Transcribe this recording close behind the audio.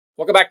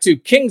Welcome back to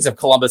Kings of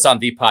Columbus on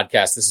the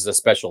podcast. This is a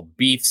special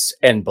Beefs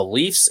and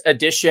Beliefs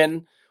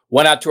edition.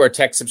 Went out to our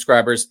tech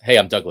subscribers. Hey,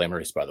 I'm Doug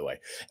Lesmerises, by the way,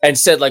 and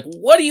said,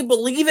 what do you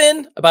believe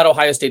in about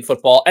Ohio State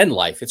football and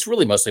life? It's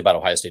really mostly about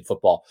Ohio State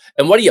football.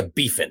 And what are you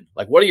beefing?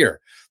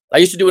 I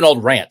used to do an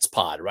old rants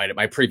pod, right, at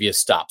my previous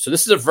stop. So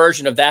this is a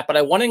version of that, but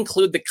I want to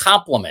include the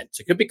compliments.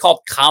 It could be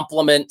called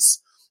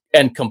compliments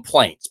and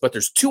complaints, but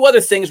there's two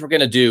other things we're going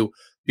to do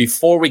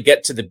before we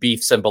get to the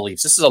Beefs and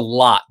Beliefs. This is a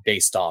lot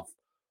based off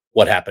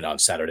what happened on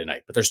Saturday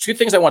night. But there's two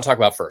things I want to talk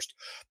about first.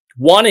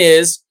 One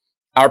is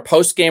our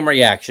post-game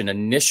reaction.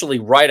 Initially,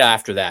 right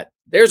after that,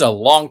 there's a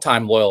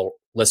longtime loyal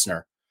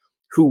listener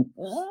who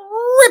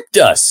ripped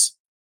us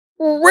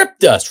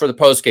for the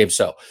post-game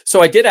show.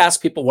 So I did ask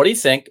people, what do you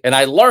think? And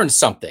I learned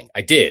something.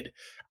 I did.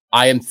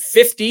 I am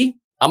 50.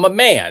 I'm a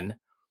man.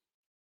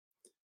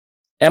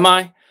 Am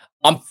I?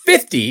 I'm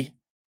 50,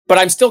 but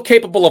I'm still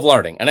capable of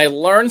learning. And I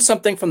learned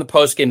something from the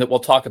postgame that we'll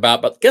talk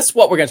about. But guess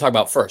what we're going to talk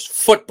about first?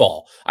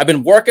 Football. I've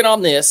been working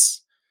on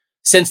this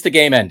since the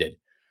game ended.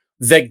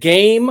 The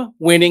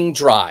game-winning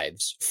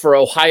drives for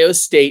Ohio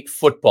State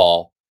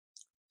football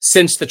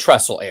since the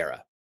Tressel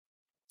era.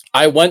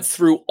 I went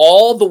through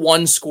all the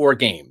one-score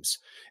games,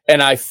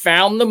 and I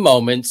found the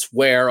moments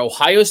where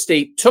Ohio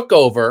State took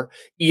over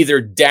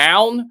either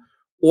down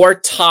or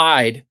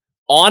tied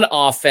on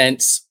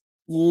offense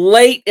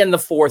late in the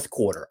fourth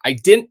quarter. I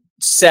didn't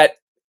set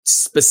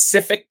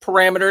specific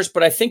parameters,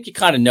 but I think you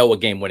kind of know a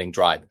game-winning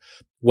drive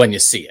when you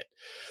see it.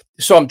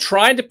 So I'm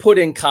trying to put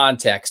in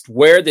context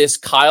where this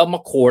Kyle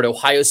McCord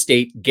Ohio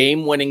State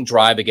game-winning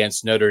drive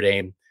against Notre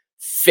Dame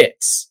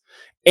fits.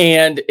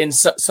 And in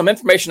some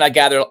information I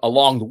gathered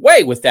along the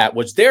way with that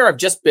was there have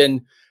just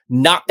been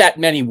not that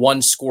many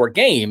one-score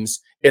games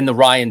in the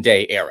Ryan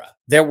Day era.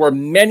 There were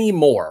many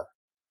more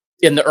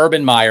in the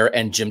Urban Meyer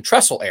and Jim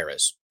Tressel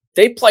eras.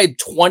 They played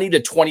 20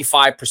 to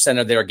 25%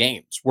 of their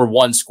games were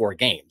one-score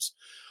games.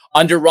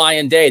 Under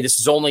Ryan Day, this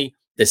is only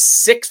the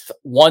sixth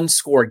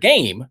one-score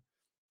game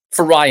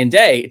for Ryan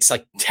Day. It's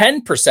like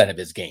 10% of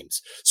his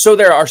games. So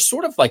there are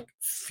sort of like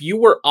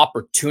fewer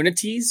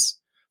opportunities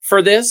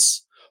for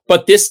this,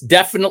 but this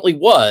definitely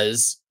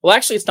was, well,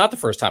 actually, it's not the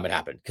first time it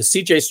happened because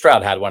CJ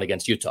Stroud had one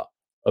against Utah.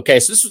 Okay,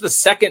 so this was the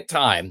second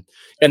time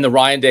in the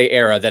Ryan Day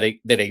era that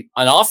an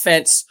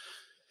offense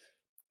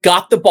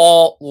got the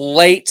ball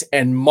late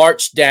and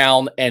marched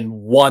down and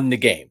won the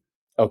game.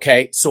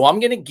 Okay, so I'm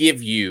going to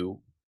give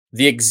you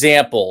the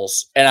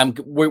examples, and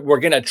we're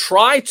going to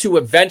try to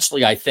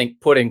eventually, I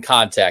think, put in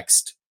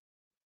context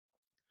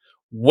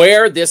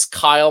where this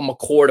Kyle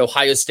McCord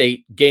Ohio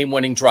State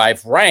game-winning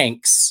drive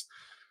ranks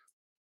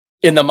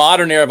in the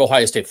modern era of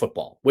Ohio State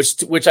football,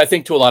 which I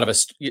think to a lot of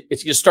us,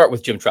 you start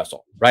with Jim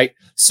Tressel, right?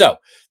 So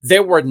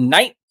there were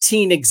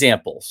 19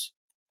 examples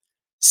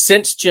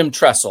since Jim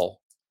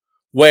Tressel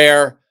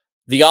where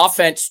the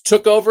offense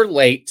took over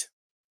late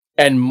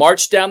and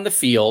marched down the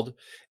field,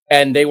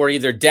 and they were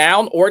either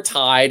down or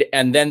tied,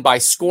 and then by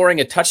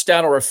scoring a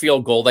touchdown or a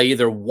field goal, they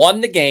either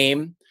won the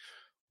game,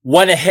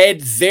 went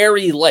ahead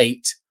very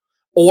late,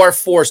 or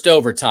forced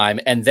overtime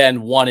and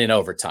then won in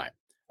overtime.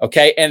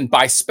 Okay, and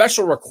by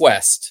special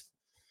request,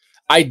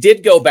 I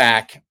did go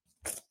back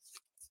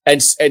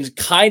and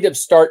kind of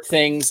start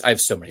things. I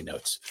have so many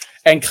notes.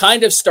 And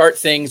kind of start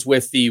things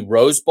with the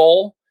Rose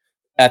Bowl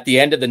at the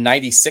end of the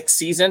 96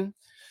 season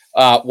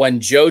when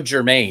Joe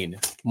Germain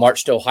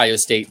marched Ohio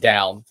State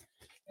down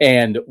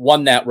and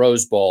won that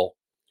Rose Bowl.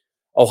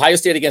 Ohio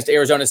State against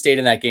Arizona State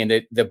in that game.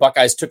 The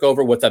Buckeyes took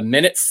over with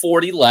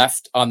 1:40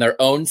 left on their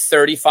own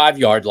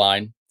 35-yard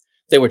line.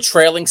 They were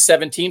trailing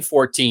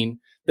 17-14.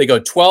 They go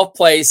 12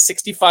 plays,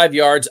 65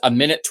 yards,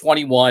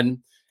 1:21.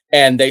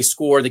 And they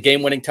score the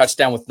game-winning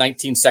touchdown with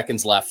 19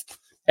 seconds left,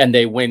 and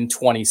they win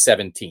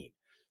 2017.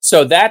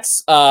 So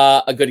that's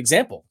a good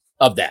example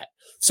of that.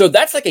 So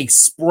that's like a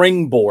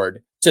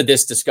springboard to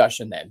this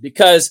discussion then,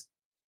 because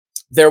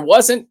there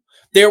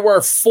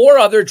were four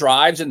other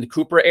drives in the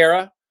Cooper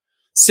era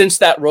since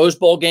that Rose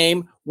Bowl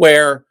game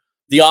where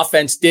the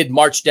offense did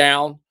march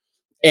down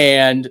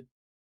and,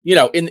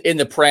 in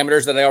the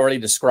parameters that I already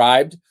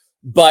described,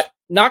 but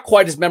not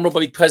quite as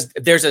memorable because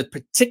there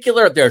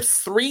are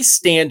three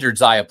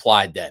standards I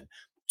applied then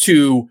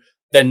to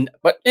then,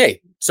 but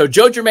hey, so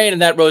Joe Germain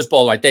and that Rose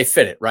Bowl, right? They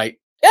fit it, right?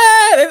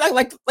 Yeah,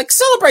 like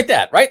celebrate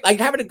that, right? Like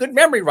having a good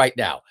memory right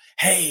now.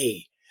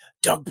 Hey,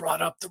 Doug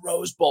brought up the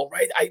Rose Bowl,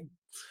 right?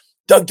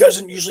 Doug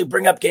doesn't usually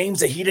bring up games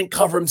that he didn't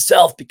cover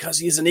himself because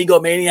he's an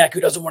egomaniac who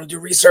doesn't want to do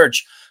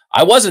research.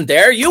 I wasn't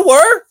there. You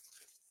were.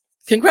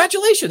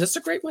 Congratulations. That's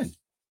a great win.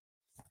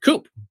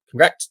 Coop.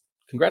 Congrats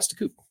to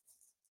Coop.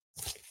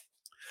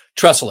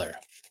 Tressel era.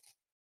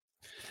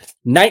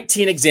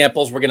 19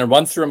 examples. We're going to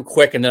run through them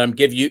quick, and then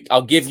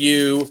I'll give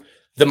you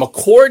the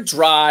McCord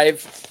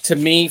drive. To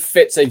me,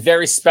 fits a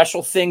very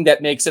special thing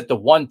that makes it the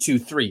 1, 2,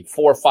 3,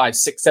 4, 5,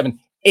 6, 7,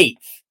 8th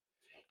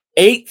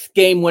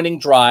game-winning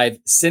drive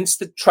since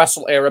the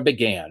Tressel era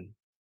began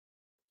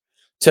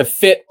to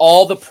fit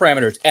all the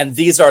parameters, and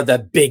these are the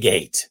big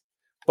 8.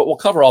 But we'll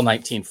cover all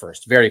 19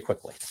 first, very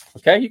quickly.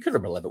 Okay, you could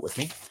relive it with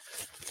me.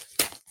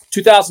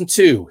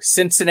 2002,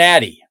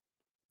 Cincinnati.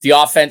 The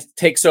offense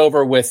takes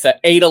over with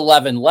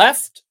 8:11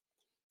 left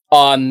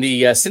on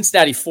the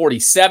Cincinnati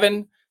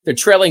 47. They're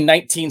trailing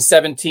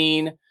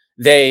 19-17.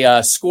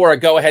 They score a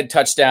go-ahead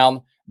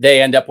touchdown.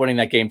 They end up winning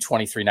that game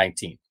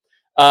 23-19.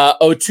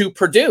 0-2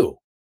 Purdue.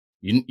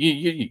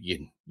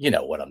 You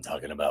know what I'm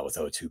talking about with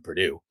 0-2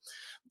 Purdue.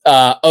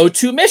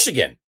 0-2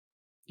 Michigan.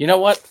 You know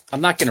what?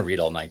 I'm not going to read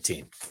all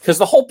 19 because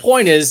the whole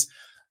point is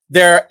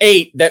there are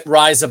 8 that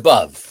rise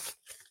above.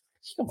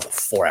 What a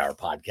 4-hour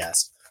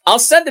podcast. I'll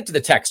send it to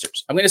the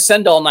texters. I'm going to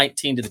send all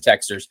 19 to the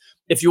texters.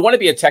 If you want to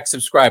be a tech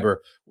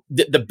subscriber,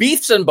 the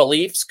beefs and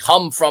beliefs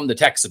come from the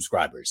tech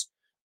subscribers.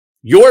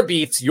 Your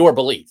beefs, your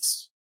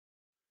beliefs.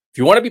 If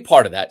you want to be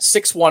part of that,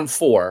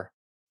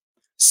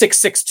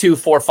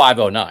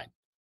 614-662-4509.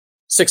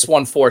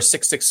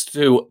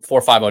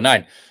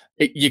 614-662-4509.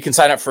 You can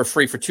sign up for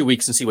free for 2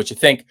 weeks and see what you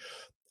think.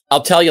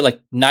 I'll tell you,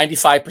 like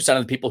 95%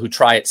 of the people who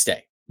try it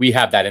stay. We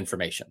have that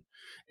information.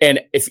 And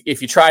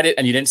if you tried it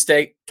and you didn't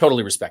stay,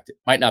 totally respect it.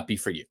 Might not be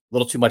for you. A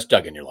little too much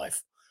Doug in your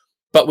life.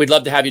 But we'd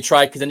love to have you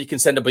try because then you can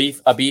send a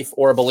beef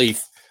or a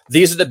belief.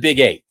 These are the big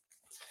 8.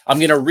 I'm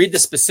going to read the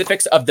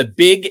specifics of the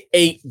big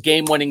 8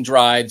 game-winning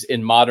drives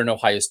in modern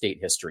Ohio State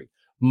history.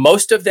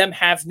 Most of them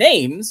have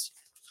names,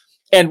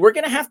 and we're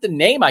going to have to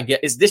name, I guess.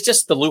 Is this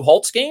just the Lou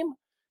Holtz game?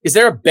 Is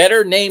there a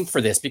better name for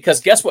this?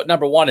 Because guess what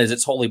number 1 is?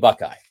 It's Holy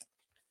Buckeye.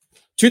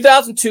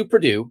 2002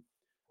 Purdue.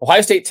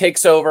 Ohio State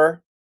takes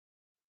over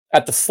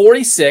at the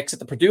 46, at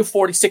the Purdue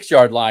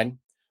 46-yard line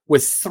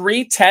with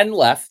 3:10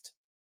 left,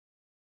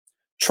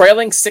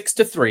 trailing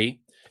 6-3.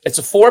 It's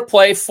a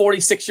 4-play,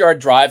 46-yard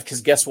drive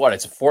because guess what?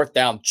 It's a 4th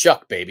down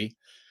chuck, baby.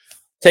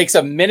 Takes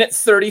a minute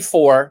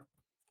 34.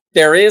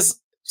 There is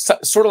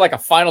sort of like a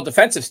final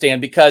defensive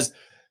stand because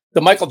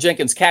the Michael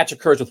Jenkins catch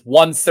occurs with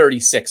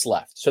 1:36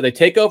 left. So they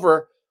take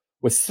over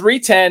with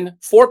 3:10,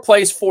 4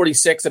 plays,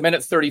 46, a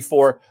minute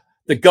 34.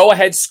 The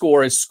go-ahead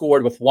score is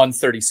scored with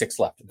 1:36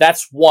 left.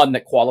 That's one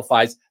that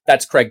qualifies.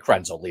 That's Craig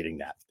Krenzel leading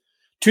that.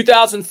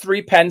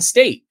 2003 Penn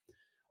State.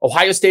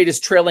 Ohio State is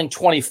trailing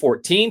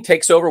 2014,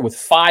 takes over with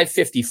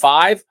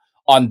 5:55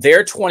 on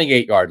their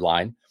 28-yard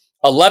line.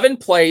 11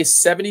 plays,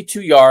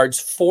 72 yards,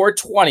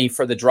 4:20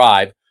 for the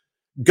drive.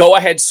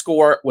 Go-ahead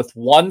score with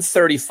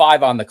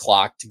 1:35 on the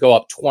clock to go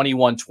up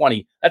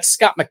 21-20. That's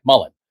Scott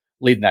McMullen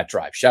leading that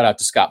drive. Shout out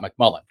to Scott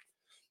McMullen.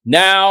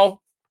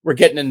 Now we're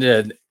getting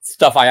into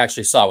stuff I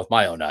actually saw with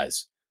my own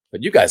eyes,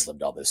 but you guys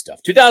lived all this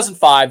stuff.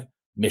 2005,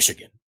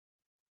 Michigan.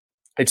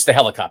 It's the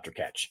helicopter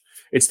catch.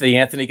 It's the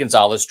Anthony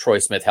Gonzalez, Troy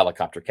Smith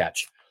helicopter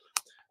catch.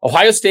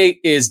 Ohio State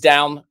is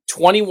down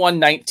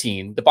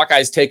 21-19. The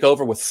Buckeyes take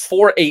over with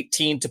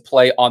 4:18 to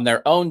play on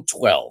their own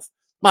 12.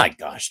 My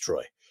gosh,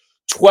 Troy.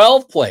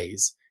 12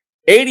 plays,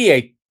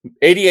 88,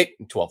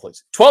 12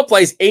 plays. 12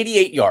 plays,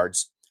 88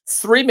 yards,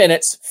 3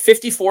 minutes,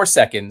 54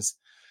 seconds.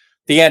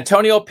 The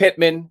Antonio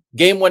Pittman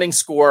game-winning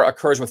score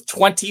occurs with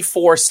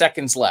 24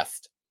 seconds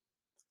left.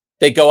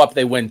 They go up,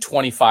 they win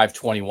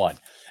 25-21.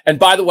 And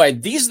by the way,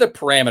 these are the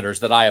parameters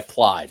that I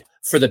applied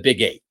for the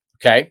Big 8,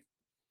 okay?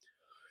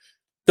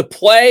 The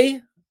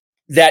play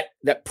that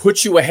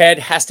puts you ahead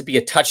has to be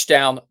a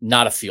touchdown,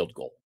 not a field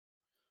goal.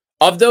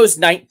 Of those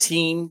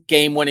 19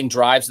 game-winning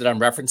drives that I'm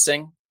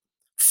referencing,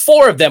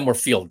 4 of them were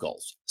field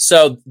goals.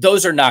 So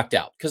those are knocked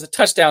out because the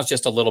touchdown is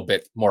just a little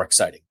bit more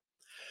exciting.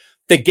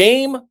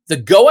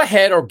 The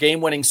go-ahead or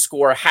game-winning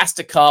score has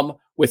to come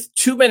with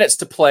 2 minutes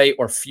to play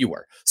or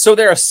fewer. So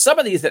there are some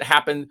of these that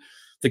happen.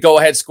 The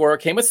go-ahead score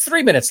came with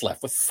 3 minutes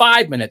left, with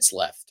 5 minutes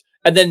left.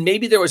 And then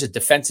maybe there was a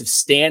defensive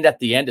stand at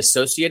the end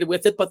associated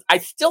with it. But I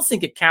still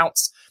think it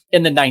counts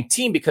in the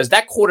 19 because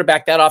that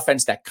quarterback, that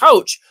offense, that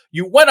coach,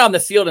 you went on the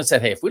field and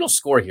said, hey, if we don't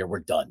score here, we're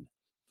done.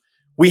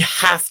 We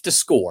have to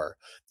score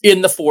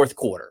in the fourth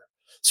quarter.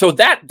 So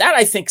that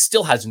I think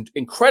still has an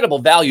incredible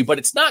value, but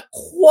it's not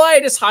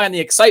quite as high on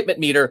the excitement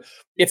meter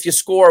if you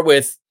score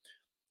with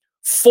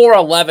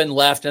 4:11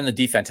 left and the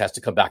defense has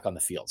to come back on the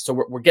field. So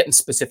we're getting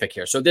specific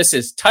here. So this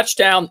is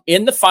touchdown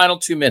in the final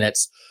 2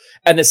 minutes.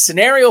 And the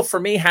scenario for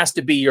me has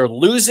to be you're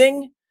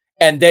losing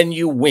and then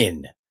you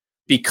win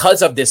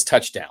because of this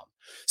touchdown.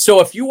 So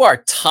if you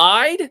are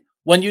tied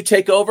when you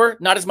take over,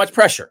 not as much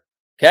pressure.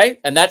 Okay.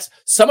 And that's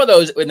some of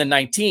those in the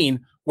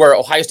 19 where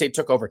Ohio State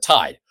took over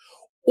tied.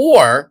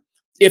 Or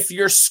if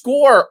your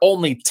score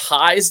only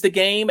ties the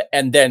game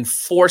and then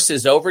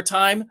forces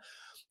overtime,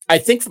 I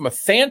think from a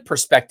fan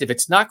perspective,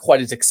 it's not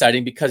quite as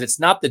exciting because it's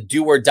not the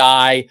do or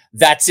die,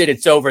 that's it,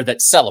 it's over,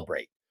 that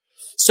celebrate.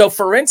 So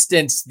for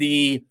instance,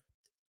 the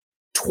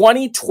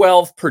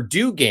 2012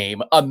 Purdue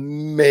game,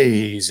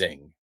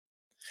 amazing.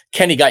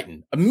 Kenny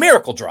Guyton, a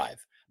miracle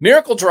drive,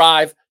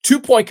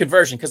 2-point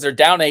conversion because they're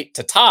down 8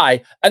 to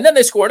tie, and then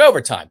they scored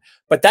overtime.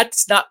 But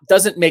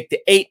doesn't make the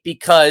 8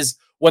 because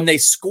when they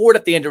scored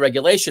at the end of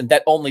regulation,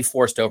 that only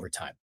forced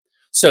overtime.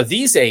 So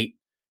these 8,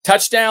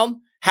 touchdown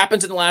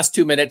happens in the last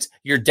 2 minutes,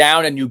 you're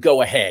down and you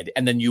go ahead,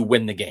 and then you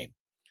win the game.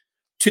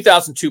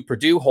 2002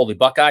 Purdue, Holy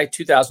Buckeye.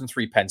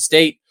 2003 Penn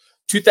State.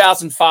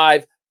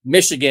 2005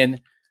 Michigan.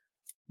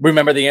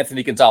 Remember the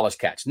Anthony Gonzalez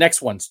catch. Next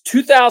one's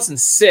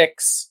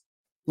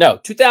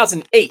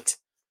 2008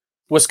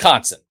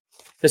 Wisconsin.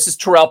 This is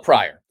Terrell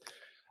Pryor.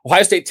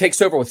 Ohio State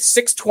takes over with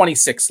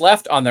 6:26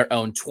 left on their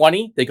own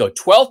 20. They go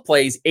 12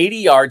 plays, 80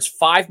 yards,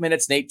 5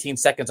 minutes and 18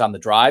 seconds on the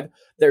drive.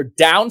 They're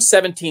down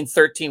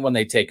 17-13 when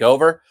they take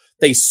over.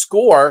 They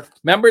score.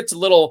 Remember, it's a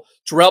little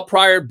Terrell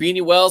Pryor,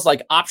 Beanie Wells,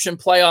 like option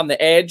play on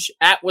the edge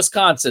at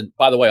Wisconsin.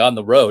 By the way, on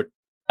the road,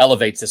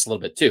 elevates this a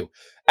little bit too.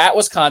 At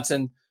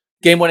Wisconsin,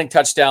 game-winning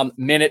touchdown,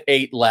 minute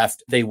 8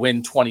 left. They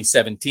win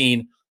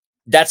 2017.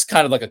 That's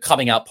kind of like a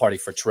coming out party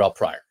for Terrell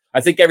Pryor.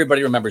 I think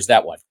everybody remembers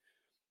that one.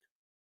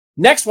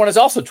 Next one is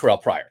also Terrell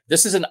Pryor.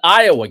 This is an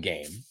Iowa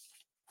game.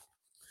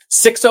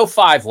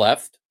 6:05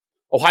 left.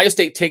 Ohio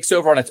State takes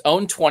over on its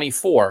own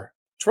 24.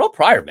 Terrell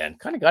Pryor, man,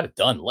 kind of got it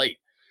done late.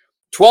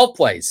 12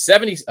 plays,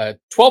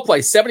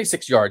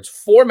 76 yards,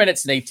 4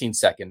 minutes and 18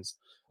 seconds.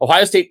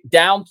 Ohio State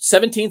down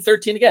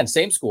 17-13 again,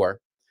 same score.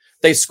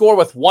 They score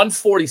with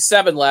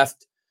 1:47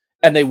 left,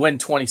 and they win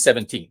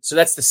 2017. So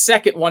that's the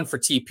second one for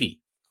TP.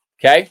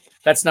 Okay?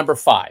 That's number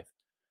 5.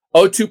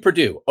 02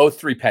 Purdue,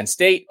 03 Penn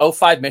State,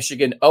 05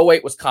 Michigan,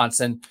 08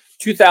 Wisconsin,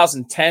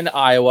 2010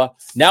 Iowa.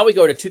 Now we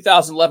go to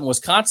 2011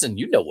 Wisconsin.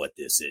 You know what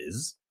this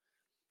is.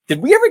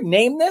 Did we ever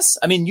name this?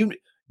 I mean,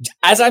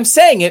 as I'm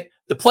saying it,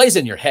 the play's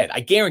in your head. I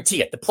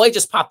guarantee it. The play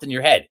just popped in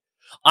your head.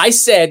 I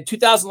said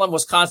 2011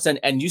 Wisconsin,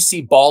 and you see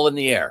ball in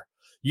the air.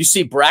 You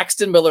see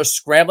Braxton Miller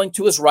scrambling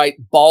to his right,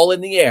 ball in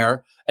the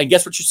air. And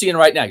guess what you're seeing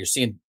right now? You're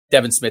seeing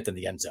Devin Smith in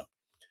the end zone.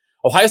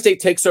 Ohio State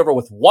takes over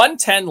with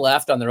 1:10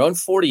 left on their own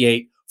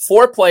 48.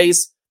 4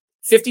 plays,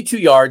 52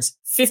 yards,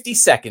 50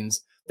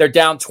 seconds. They're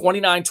down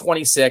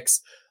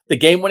 29-26. The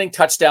game-winning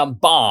touchdown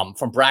bomb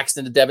from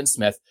Braxton to Devin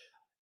Smith.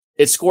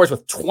 It scores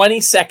with 20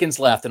 seconds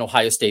left, and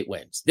Ohio State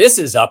wins. This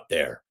is up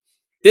there.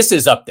 This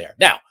is up there.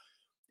 Now,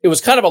 it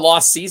was kind of a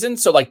lost season,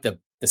 so like the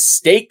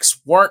stakes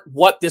weren't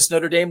what this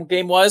Notre Dame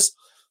game was.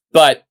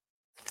 But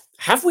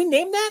have we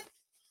named that?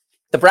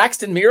 The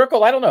Braxton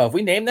Miracle? I don't know. Have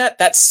we named that?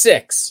 That's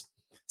 6.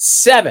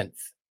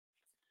 7th,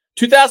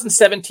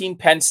 2017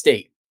 Penn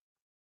State.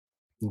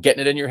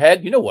 Getting it in your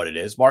head? You know what it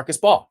is. Marcus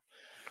Ball.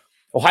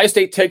 Ohio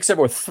State takes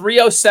over with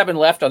 3:07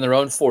 left on their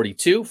own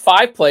 42.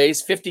 5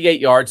 plays, 58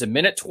 yards, a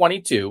minute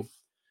 22.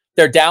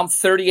 They're down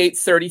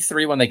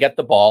 38-33 when they get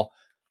the ball.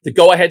 The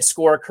go-ahead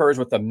score occurs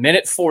with a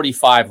minute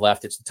 45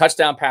 left. It's a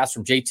touchdown pass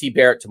from JT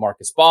Barrett to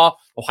Marcus Ball.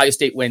 Ohio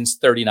State wins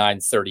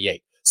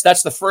 39-38. So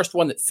that's the first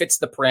one that fits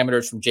the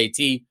parameters from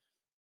JT.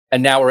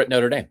 And now we're at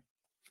Notre Dame.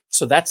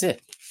 So that's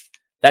it.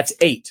 That's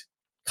 8.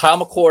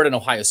 Kyle McCord and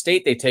Ohio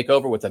State, they take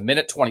over with a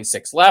minute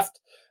 26 left.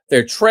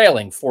 They're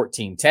trailing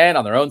 14-10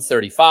 on their own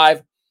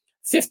 35.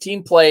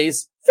 15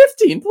 plays,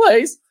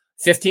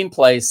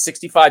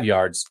 65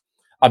 yards,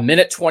 a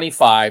minute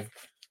 25,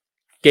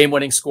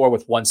 game-winning score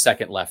with 1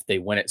 second left. They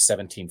win it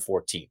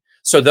 17-14.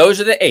 So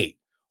those are the 8.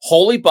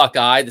 Holy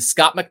Buckeye, the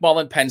Scott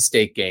McMullen Penn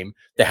State game,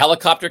 the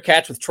helicopter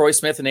catch with Troy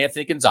Smith and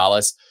Anthony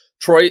Gonzalez,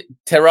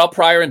 Terrell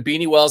Pryor and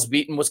Beanie Wells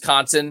beating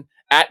Wisconsin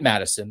at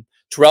Madison.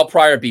 Terrell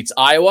Pryor beats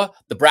Iowa,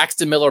 the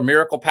Braxton Miller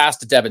miracle pass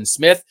to Devin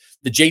Smith,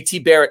 the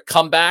JT Barrett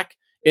comeback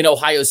in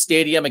Ohio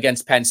Stadium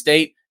against Penn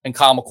State, and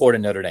Kyle McCord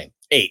and Notre Dame.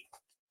 8.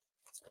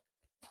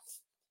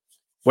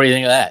 What do you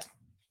think of that?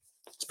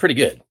 It's pretty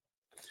good.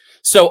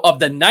 So of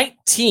the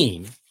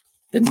 19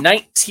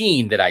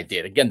 that I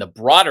did, again, the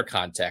broader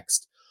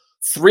context,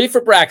 3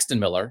 for Braxton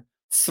Miller,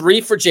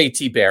 3 for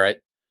JT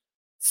Barrett,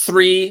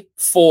 3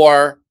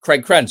 for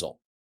Craig Krenzel,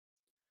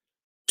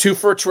 2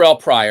 for Terrell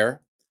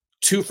Pryor,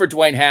 2 for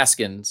Dwayne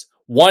Haskins,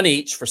 1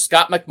 each for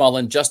Scott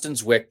McMullen, Justin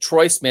Zwick,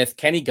 Troy Smith,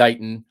 Kenny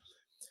Guyton,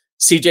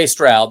 CJ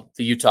Stroud,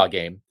 the Utah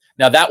game.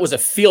 Now that was a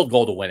field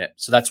goal to win it,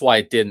 so that's why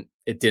it didn't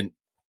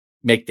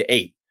make the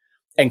 8.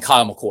 And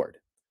Kyle McCord.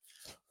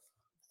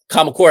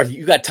 Kyle McCord,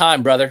 you got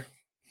time, brother.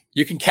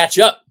 You can catch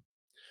up.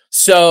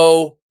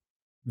 So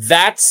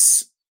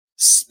that's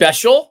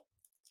special.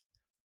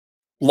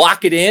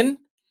 Lock it in.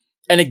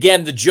 And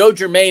again, the Joe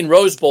Germain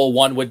Rose Bowl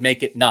one would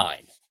make it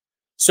 9.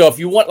 So if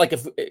you want,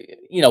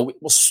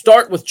 we'll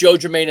start with Joe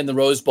Germain in the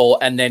Rose Bowl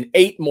and then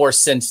 8 more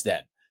since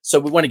then. So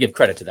we want to give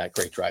credit to that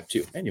great drive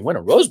too. And you win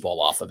a Rose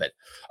Bowl off of it.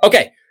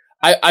 Okay.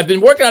 I've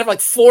been working on it for like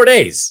 4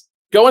 days,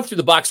 going through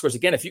the box scores.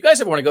 Again, if you guys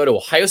ever want to go to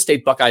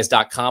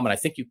OhioStateBuckeyes.com, and I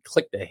think you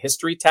click the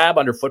history tab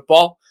under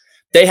football,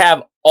 they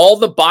have all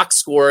the box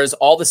scores,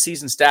 all the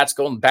season stats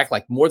going back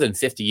like more than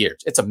 50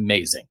 years. It's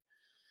amazing.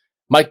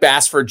 Mike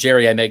Bassford,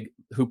 Jerry Emig,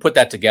 who put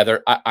that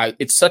together.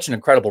 It's such an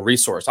incredible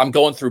resource. I'm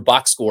going through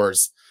box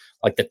scores,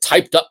 like the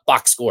typed up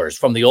box scores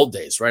from the old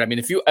days, right? I mean,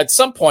 if you, at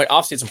some point,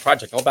 off-season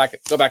project, go back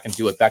and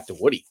do it back to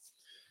Woody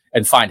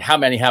and find how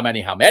many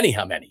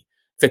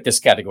fit this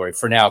category.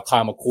 For now,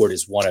 Kyle McCord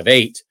is 1 of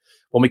 8.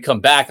 When we come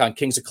back on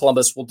Kings of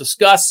Columbus, we'll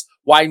discuss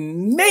why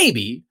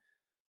maybe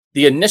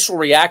the initial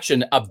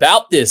reaction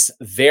about this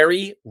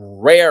very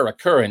rare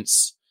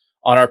occurrence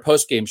on our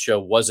post-game show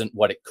wasn't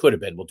what it could have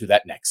been. We'll do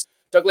that next.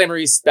 Doug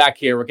Lesmerises back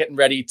here. We're getting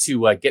ready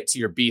to get to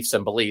your beefs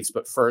and beliefs,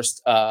 but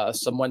first,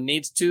 someone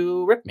needs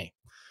to rip me.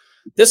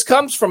 This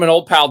comes from an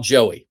old pal,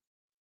 Joey.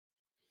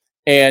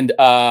 And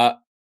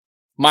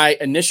my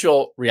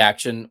initial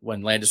reaction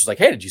when Landis was like,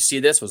 hey, did you see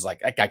this? Was like,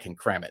 that guy can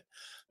cram it.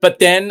 But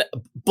then,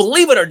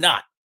 believe it or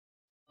not,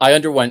 I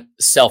underwent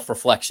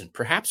self-reflection,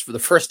 perhaps for the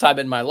first time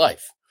in my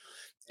life.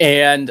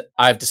 And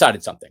I've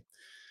decided something.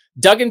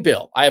 Doug and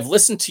Bill, I have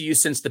listened to you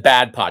since the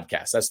Bad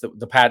Podcast. That's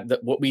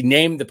what we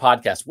named the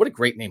podcast. What a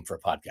great name for a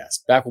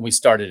podcast. Back when we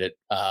started it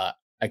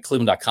at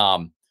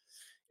Cleveland.com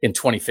in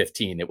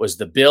 2015, it was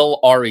the Bill,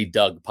 Ari,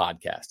 Doug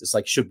podcast. It's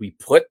like, should we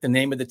put the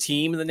name of the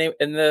team in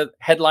the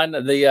headline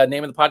of the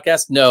name of the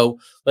podcast? No,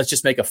 let's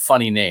just make a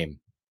funny name,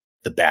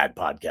 the Bad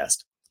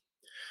Podcast.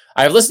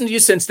 I have listened to you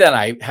since then.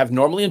 I have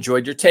normally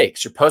enjoyed your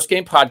takes. Your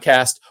post-game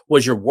podcast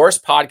was your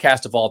worst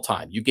podcast of all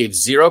time. You gave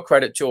zero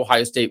credit to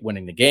Ohio State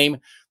winning the game.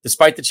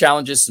 Despite the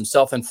challenges, some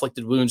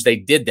self-inflicted wounds, they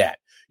did that.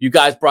 You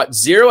guys brought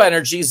zero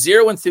energy,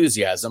 zero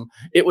enthusiasm.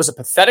 It was a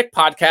pathetic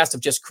podcast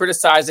of just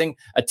criticizing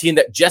a team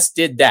that just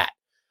did that.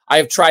 I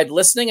have tried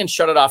listening and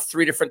shut it off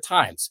 3 different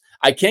times.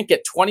 I can't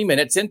get 20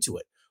 minutes into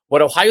it.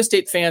 What Ohio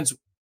State fans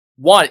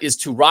want is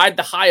to ride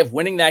the high of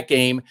winning that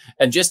game,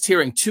 and just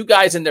hearing 2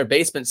 guys in their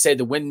basement say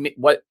the win,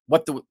 what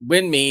the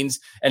win means,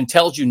 and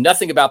tells you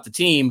nothing about the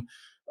team.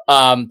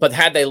 But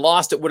had they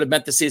lost, it would have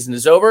meant the season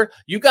is over.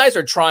 You guys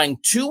are trying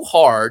too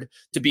hard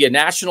to be a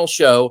national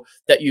show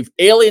that you've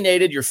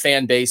alienated your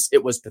fan base.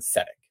 It was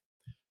pathetic.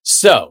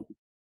 So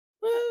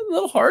a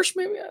little harsh,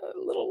 maybe a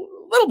little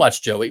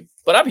much, Joey,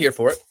 but I'm here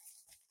for it.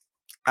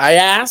 I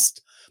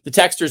asked the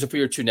texters if we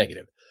were too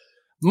negative.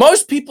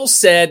 Most people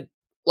said,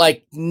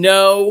 like,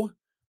 no,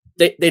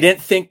 they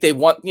didn't think they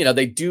want,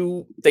 they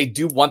do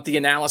want the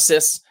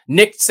analysis.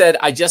 Nick said,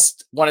 I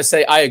just want to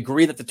say, I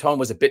agree that the tone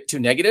was a bit too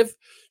negative.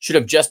 Should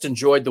have just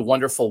enjoyed the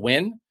wonderful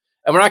win.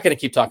 And we're not going to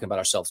keep talking about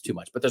ourselves too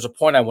much, but there's a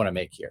point I want to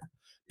make here,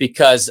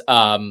 because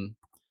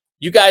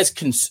you guys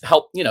can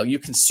help, you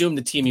consume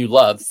the team you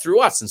love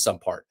through us in some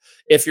part.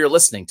 If you're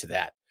listening to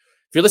that,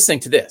 if you're listening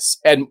to this,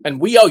 and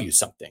we owe you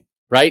something,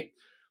 right?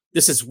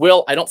 This is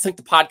Will. I don't think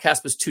the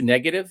podcast was too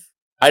negative.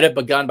 I'd have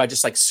begun by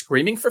just like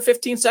screaming for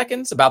 15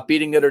 seconds about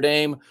beating Notre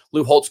Dame,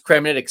 Lou Holtz,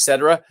 Kremlin, et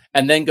cetera,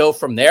 and then go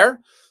from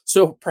there.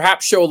 So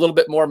perhaps show a little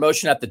bit more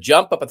emotion at the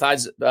jump. But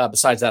besides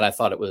that, I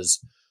thought it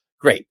was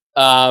great.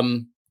 So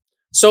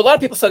a lot of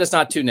people said it's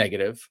not too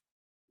negative.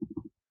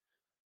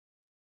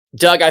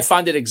 Doug, I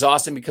find it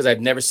exhausting because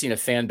I've never seen a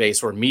fan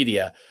base or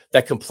media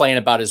that complain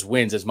about his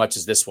wins as much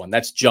as this one.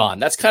 That's John.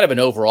 That's kind of an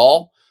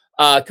overall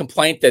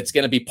complaint that's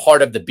going to be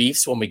part of the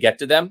beefs when we get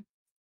to them.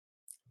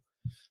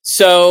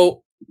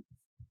 So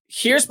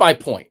here's my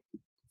point.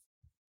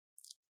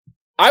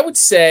 I would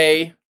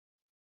say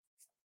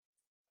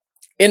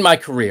in my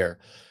career,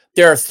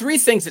 there are 3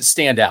 things that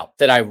stand out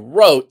that I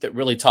wrote that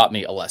really taught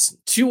me a lesson.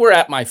 2 were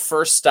at my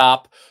first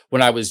stop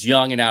when I was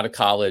young and out of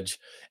college,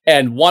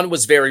 and 1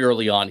 was very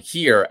early on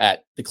here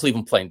at the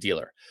Cleveland Plain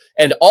Dealer.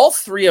 And all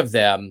 3 of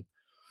them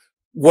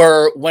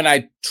were when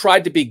I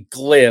tried to be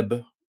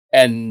glib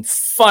and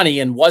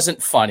funny and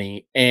wasn't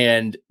funny,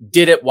 and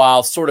did it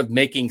while sort of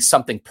making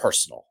something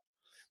personal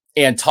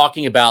and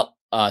talking about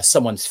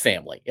someone's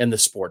family in the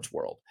sports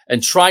world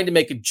and trying to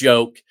make a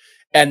joke.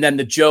 And then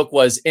the joke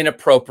was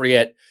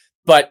inappropriate,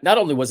 but not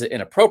only was it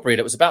inappropriate,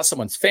 it was about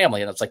someone's family.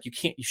 And I was like,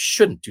 you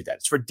shouldn't do that.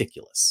 It's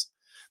ridiculous.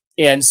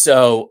 And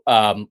so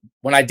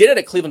when I did it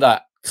at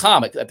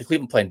Cleveland.com, at the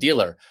Cleveland Plain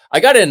Dealer, I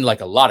got in like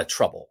a lot of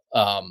trouble.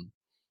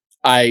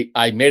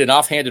 I made an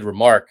offhanded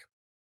remark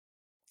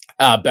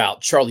about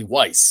Charlie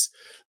Weiss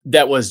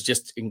that was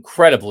just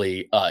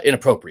incredibly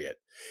inappropriate.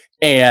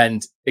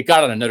 And it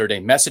got on a Notre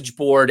Dame message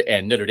board,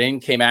 and Notre Dame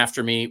came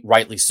after me,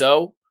 rightly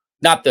so.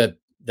 Not the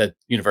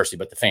university,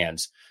 but the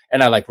fans.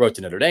 And I wrote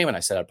to Notre Dame and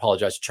I said, I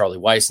apologize to Charlie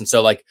Weiss. And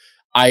so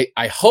I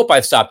hope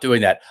I've stopped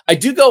doing that. I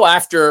do go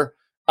after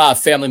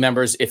family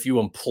members if you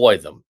employ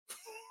them.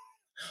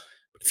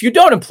 If you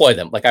don't employ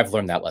them, I've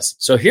learned that lesson.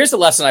 So here's the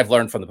lesson I've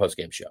learned from the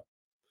postgame show.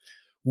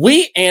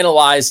 We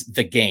analyze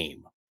the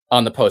game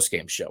on the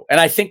postgame show. And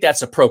I think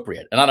that's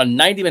appropriate. And on a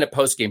 90-minute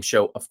postgame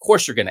show, of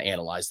course, you're going to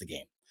analyze the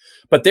game.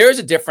 But there is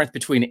a difference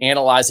between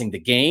analyzing the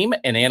game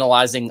and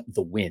analyzing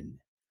the win.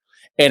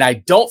 And I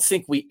don't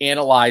think we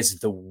analyze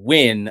the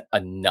win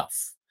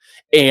enough.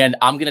 And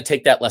I'm going to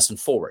take that lesson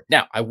forward.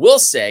 Now, I will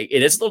say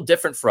it is a little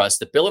different for us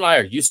that Bill and I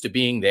are used to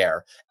being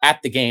there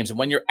at the games. And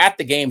when you're at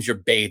the games, you're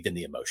bathed in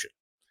the emotion.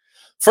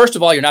 First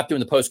of all, you're not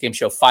doing the postgame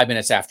show 5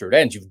 minutes after it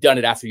ends. You've done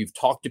it after you've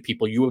talked to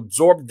people. You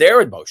absorb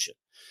their emotion.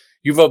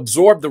 You've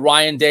absorbed the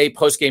Ryan Day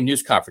postgame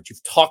news conference.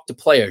 You've talked to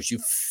players.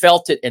 You've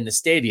felt it in the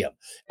stadium.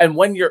 And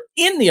when you're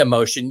in the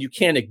emotion, you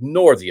can't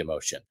ignore the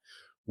emotion.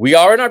 We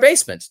are in our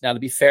basement. Now, to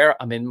be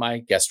fair, I'm in my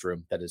guest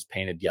room that is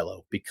painted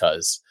yellow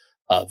because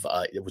of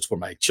it was where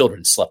my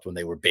children slept when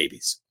they were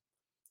babies,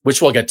 which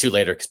we'll get to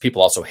later because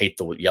people also hate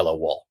the yellow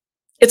wall.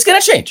 It's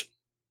going to change.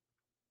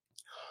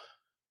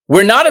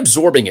 We're not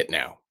absorbing it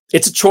now.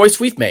 It's a choice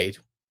we've made.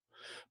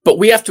 But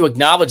we have to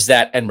acknowledge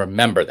that and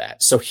remember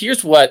that. So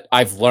here's what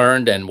I've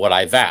learned and what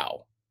I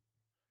vow.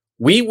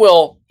 We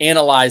will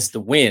analyze the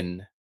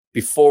win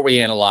before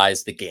we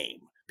analyze the game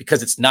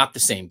because it's not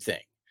the same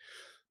thing.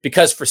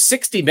 Because for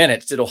 60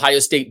 minutes, did Ohio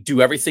State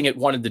do everything it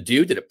wanted to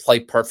do? Did it play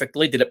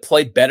perfectly? Did it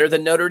play better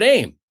than Notre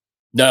Dame?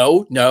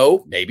 No,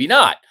 maybe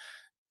not.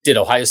 Did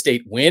Ohio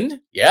State win?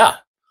 Yeah.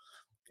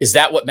 Is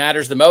that what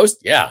matters the most?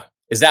 Yeah.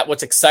 Is that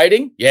what's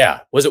exciting? Yeah.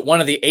 Was it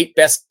one of the 8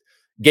 best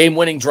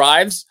game-winning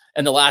drives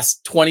in the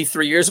last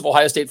 23 years of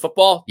Ohio State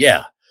football?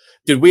 Yeah.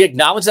 Did we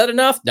acknowledge that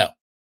enough? No.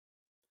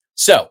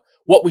 So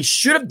what we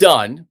should have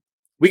done,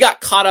 we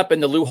got caught up in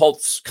the Lou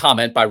Holtz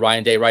comment by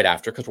Ryan Day right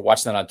after because we're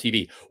watching that on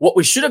TV. What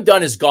we should have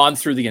done is gone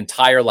through the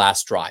entire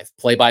last drive,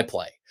 play by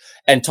play,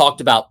 and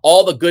talked about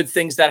all the good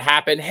things that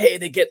happened. Hey,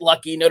 they get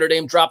lucky. Notre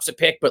Dame drops a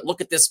pick, but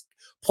look at this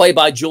play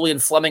by Julian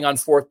Fleming on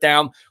 4th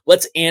down.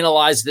 Let's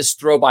analyze this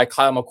throw by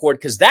Kyle McCord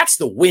because that's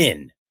the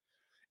win.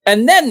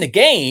 And then the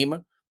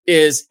game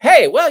is,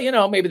 hey, well,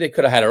 maybe they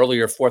could have had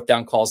earlier 4th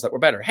down calls that were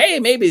better. Hey,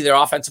 maybe their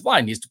offensive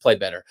line needs to play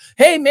better.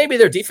 Hey, maybe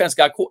their defense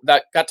got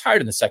tired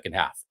in the second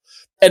half.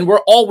 And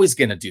we're always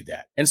going to do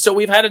that. And so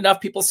we've had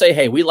enough people say,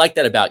 hey, we like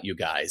that about you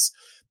guys.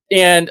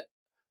 And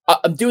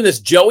I'm doing this.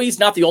 Joey's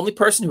not the only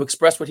person who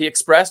expressed what he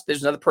expressed.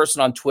 There's another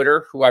person on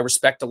Twitter who I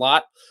respect a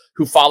lot,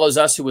 who follows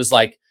us, who was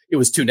like, it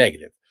was too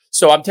negative.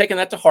 So I'm taking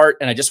that to heart.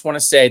 And I just want to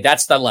say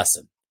that's the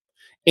lesson.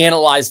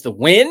 Analyze the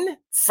win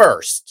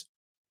first,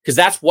 because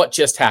that's what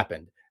just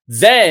happened.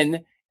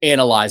 Then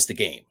analyze the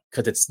game,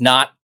 because it's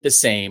not the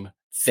same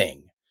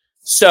thing.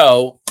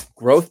 So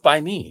growth by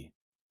me,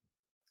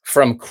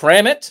 from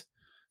cram it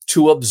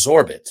to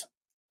absorb it.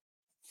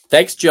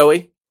 Thanks,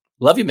 Joey.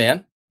 Love you,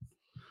 man.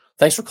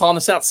 Thanks for calling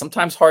us out.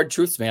 Sometimes hard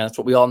truths, man. That's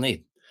what we all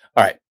need.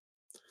 All right.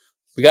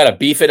 We got to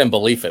beef it and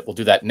belief it. We'll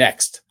do that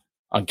next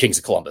on Kings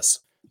of Columbus.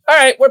 All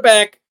right, we're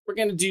back. We're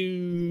going to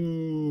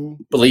do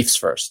beliefs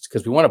first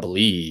because we want to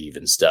believe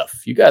in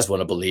stuff. You guys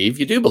want to believe.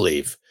 You do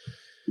believe.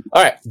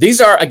 All right. These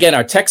are, again,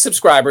 our tech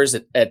subscribers.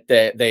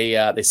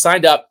 They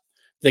signed up.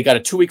 They got a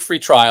 2-week free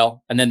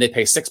trial, and then they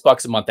pay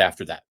 $6 a month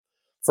after that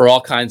for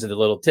all kinds of the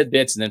little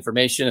tidbits and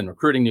information and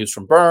recruiting news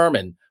from Berm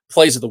and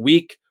plays of the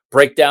week,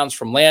 breakdowns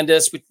from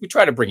Landis. We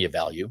try to bring you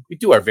value. We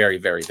do our very,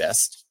 very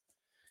best.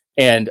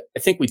 And I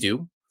think we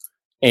do.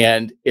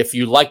 And if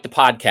you like the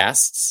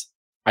podcasts,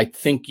 I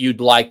think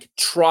you'd like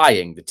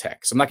trying the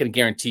text. I'm not going to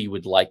guarantee you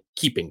would like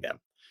keeping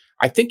them.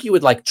 I think you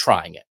would like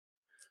trying it.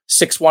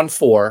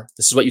 614,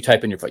 this is what you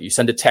type in your phone. You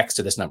send a text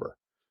to this number.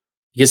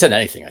 You can send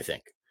anything, I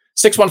think.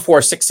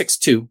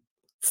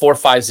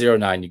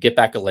 614-662-4509. You get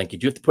back a link. You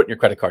do have to put in your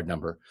credit card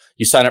number.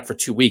 You sign up for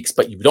 2 weeks,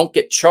 but you don't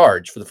get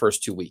charged for the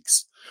first 2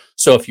 weeks.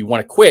 So if you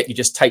want to quit, you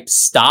just type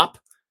stop.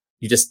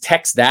 You just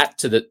text that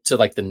to the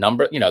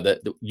number,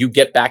 you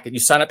get back and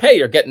you sign up. Hey,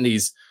 you're getting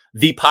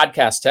the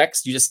podcast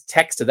text. You just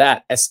text to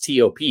that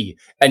STOP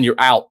and you're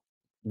out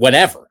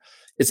whenever.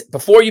 It's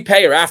before you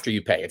pay or after you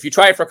pay. If you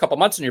try it for a couple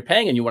months and you're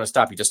paying and you want to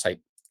stop, you just type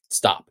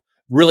stop.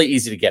 Really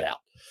easy to get out.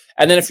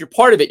 And then if you're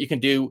part of it, you can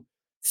do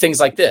things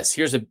like this.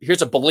 Here's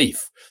a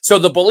belief. So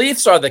the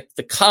beliefs are the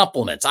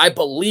compliments. I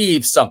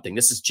believe something.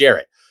 This is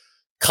Jarrett.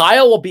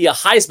 Kyle will be a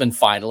Heisman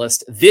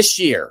finalist this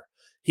year.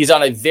 He's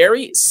on a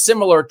very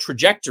similar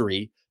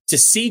trajectory to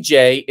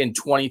CJ in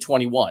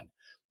 2021.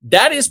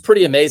 That is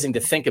pretty amazing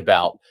to think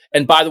about.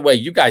 And by the way,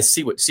 you guys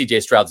see what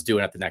CJ Stroud's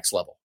doing at the next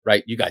level,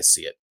 right? You guys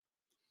see it.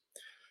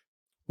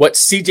 What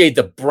CJ,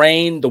 the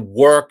brain, the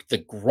work, the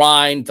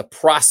grind, the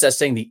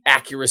processing, the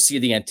accuracy,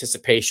 the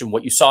anticipation,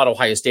 what you saw at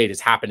Ohio State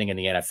is happening in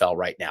the NFL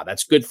right now.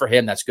 That's good for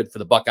him. That's good for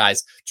the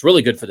Buckeyes. It's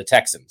really good for the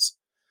Texans.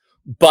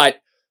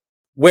 But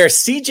where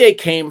CJ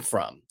came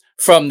from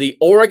the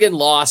Oregon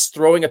loss,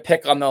 throwing a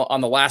pick on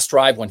the last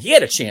drive when he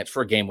had a chance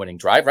for a game-winning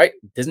drive, right?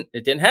 It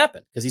didn't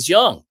happen because he's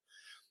young.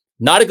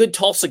 Not a good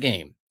Tulsa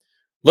game.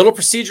 Little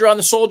procedure on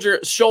the shoulder,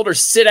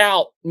 sit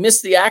out,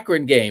 miss the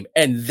Akron game,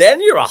 and then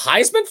you're a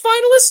Heisman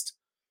finalist?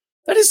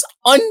 That is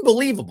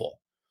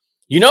unbelievable.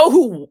 You know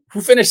who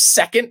finished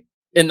second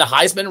in the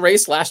Heisman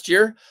race last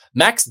year?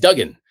 Max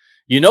Duggan.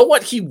 You know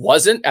what he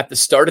wasn't at the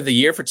start of the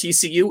year for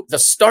TCU? The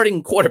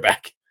starting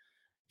quarterback.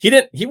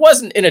 He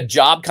wasn't in a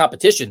job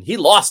competition. He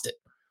lost it.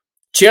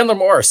 Chandler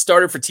Morris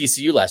started for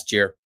TCU last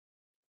year.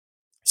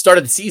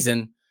 Started the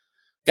season,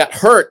 got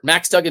hurt.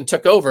 Max Duggan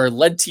took over,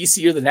 led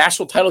TCU to the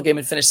national title game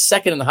and finished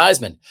second in the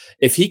Heisman.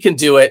 If he can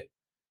do it,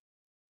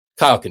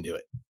 Kyle can do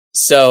it.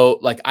 So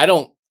I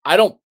don't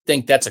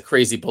think that's a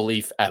crazy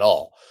belief at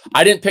all.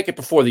 I didn't pick it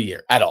before the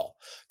year at all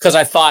because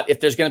I thought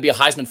if there's going to be a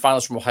Heisman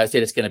finalist from Ohio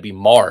State, it's going to be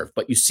Marv.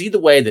 But you see the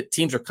way that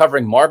teams are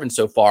covering Marvin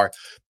so far.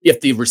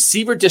 If the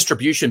receiver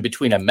distribution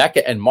between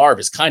Emeka and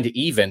Marv is kind of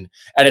even,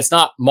 and it's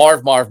not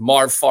Marv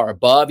far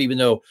above, even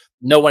though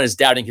no one is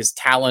doubting his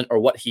talent or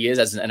what he is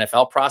as an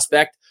NFL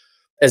prospect.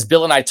 As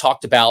Bill and I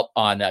talked about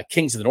on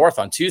Kings of the North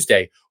on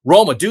Tuesday,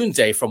 Rome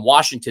Odunze from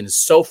Washington is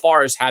so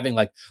far as having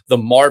the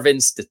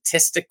Marvin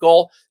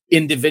statistical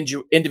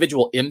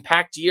individual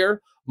impact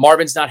year.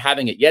 Marvin's not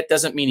having it yet.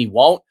 Doesn't mean he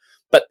won't.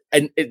 But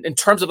in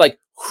terms of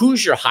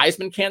who's your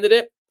Heisman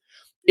candidate,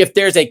 if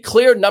there's a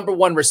clear number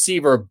one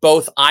receiver,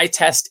 both eye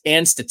test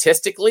and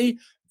statistically,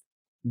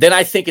 then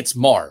I think it's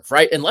Marv,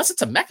 right? Unless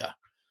it's Emeka.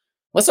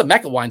 Unless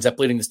Emeka winds up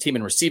leading this team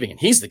in receiving and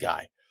he's the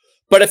guy.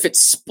 But if it's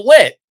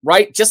split,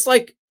 right? Just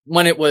like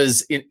when it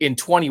was in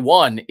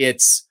 21,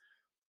 it's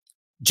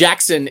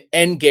Jackson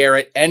and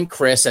Garrett and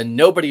Chris, and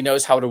nobody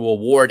knows how to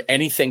award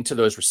anything to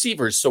those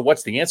receivers. So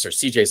what's the answer?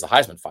 CJ's the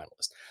Heisman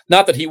finalist.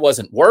 Not that he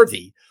wasn't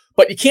worthy,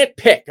 but you can't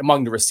pick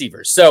among the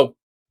receivers. So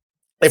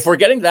If we're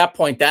getting to that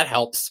point, that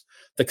helps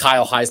the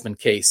Kyle Heisman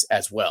case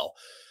as well.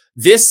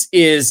 This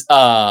is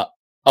a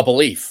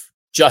belief,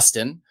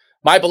 Justin.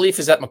 My belief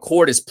is that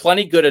McCord is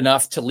plenty good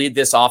enough to lead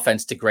this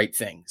offense to great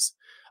things.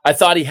 I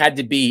thought he had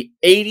to be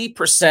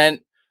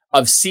 80%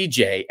 of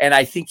CJ, and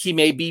I think he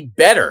may be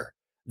better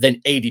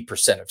than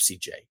 80% of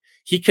CJ.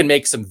 He can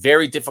make some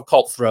very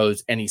difficult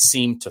throws, and he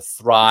seemed to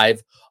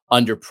thrive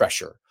under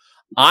pressure.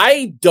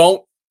 I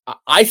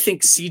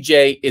think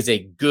CJ is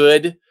a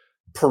good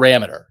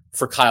parameter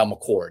for Kyle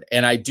McCord.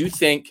 And I do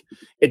think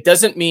it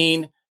doesn't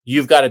mean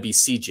you've got to be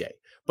CJ.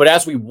 But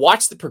as we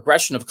watch the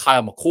progression of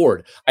Kyle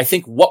McCord, I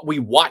think what we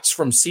watch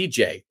from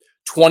CJ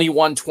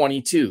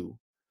 21-22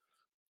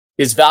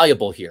 is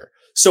valuable here.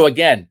 So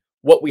again,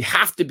 what we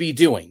have to be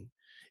doing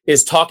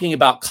is talking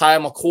about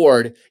Kyle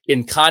McCord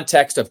in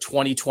context of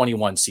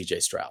 2021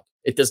 CJ Stroud.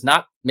 It does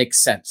not make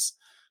sense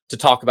to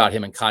talk about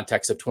him in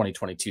context of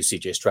 2022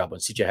 CJ Stroud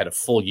when CJ had a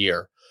full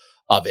year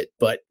of it.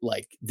 But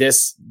like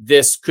this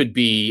could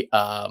be,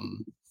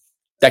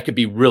 that could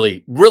be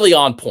really, really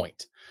on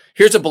point.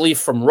 Here's a belief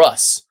from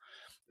Russ.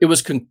 It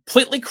was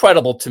completely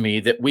credible to me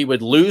that we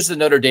would lose the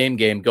Notre Dame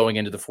game going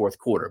into the fourth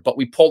quarter, but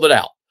we pulled it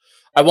out.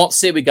 I won't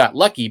say we got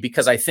lucky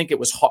because I think it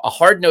was a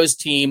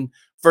hard-nosed team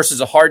versus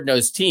a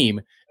hard-nosed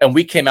team, and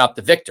we came out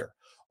the victor.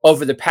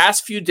 Over the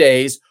past few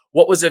days,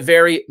 what was a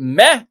very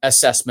meh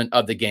assessment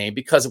of the game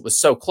because it was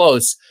so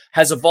close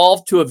has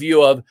evolved to a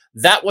view of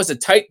that was a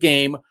tight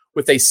game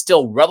with a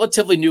still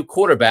relatively new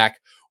quarterback,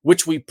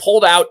 which we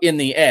pulled out in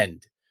the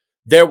end.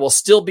 There will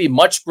still be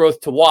much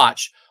growth to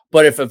watch,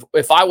 but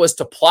if I was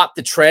to plot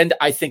the trend,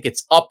 I think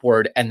it's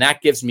upward, and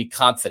that gives me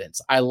confidence.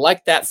 I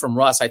like that from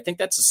Russ. I think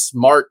that's a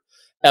smart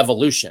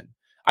evolution.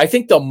 I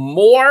think the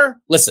more,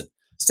 listen,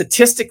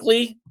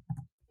 statistically,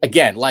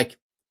 again, like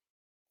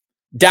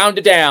down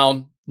to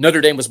down,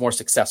 Notre Dame was more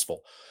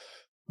successful.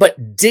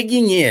 But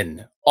digging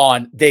in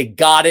on they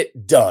got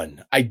it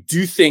done, I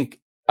do think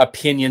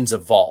opinions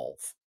evolve.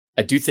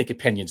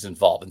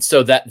 And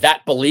so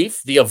that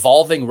belief, the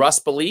evolving Russ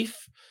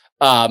belief,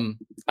 I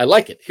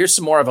like it. Here's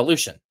some more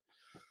evolution.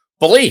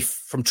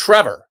 Belief from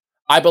Trevor.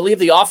 I believe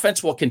the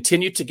offense will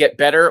continue to get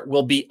better,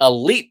 will be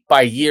elite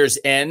by year's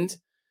end,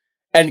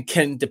 and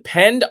can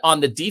depend on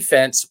the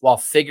defense while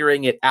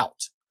figuring it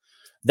out.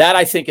 That,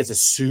 I think, is a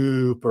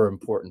super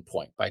important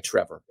point by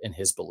Trevor in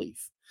his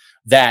belief.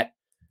 That's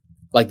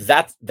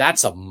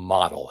a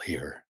model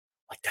here.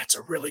 Like, that's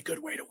a really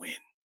good way to win.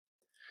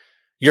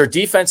 Your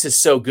defense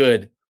is so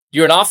good.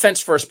 You're an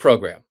offense-first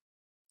program,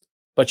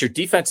 but your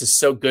defense is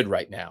so good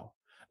right now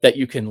that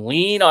you can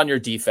lean on your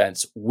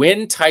defense,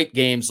 win tight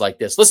games like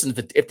this. Listen,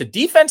 if the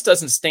defense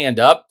doesn't stand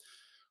up,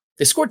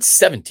 they scored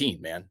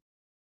 17, man.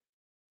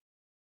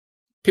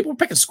 People were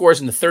picking scores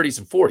in the 30s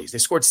and 40s. They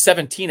scored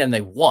 17 and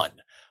they won.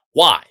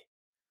 Why?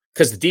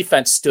 Because the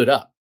defense stood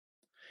up.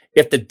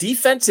 If the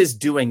defense is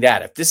doing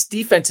that, if this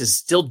defense is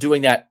still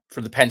doing that for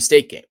the Penn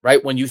State game,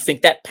 right? When you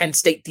think that Penn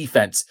State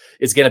defense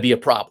is going to be a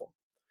problem,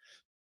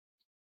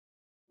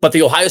 but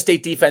the Ohio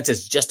State defense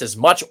is just as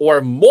much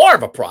or more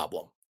of a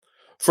problem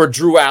for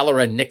Drew Aller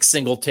and Nick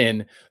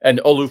Singleton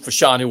and Olu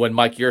Fashanu and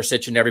Mike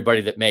Yurcich and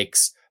everybody that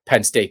makes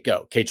Penn State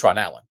go, Katron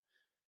Allen.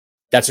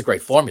 That's a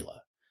great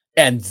formula.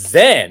 And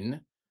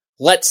then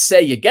let's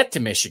say you get to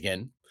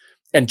Michigan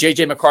and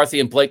J.J. McCarthy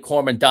and Blake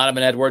Corum,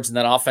 Donovan Edwards, and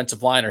that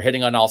offensive line are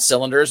hitting on all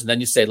cylinders, and then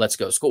you say, let's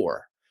go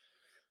score.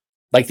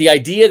 Like the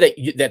idea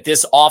that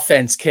this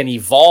offense can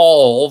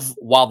evolve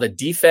while the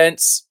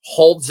defense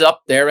holds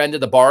up their end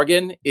of the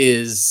bargain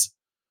is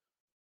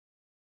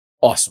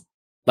awesome.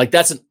 Like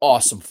that's an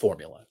awesome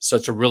formula. So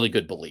it's a really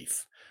good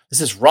belief. This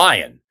is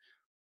Ryan.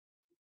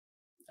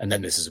 And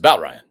then this is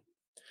about Ryan.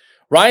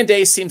 Ryan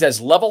Day seems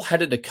as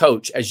level-headed a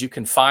coach as you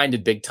can find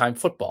in big-time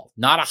football.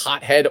 Not a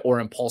hothead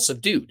or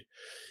impulsive dude.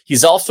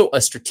 He's also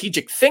a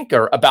strategic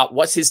thinker about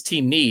what his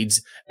team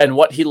needs and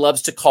what he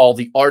loves to call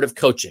the art of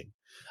coaching.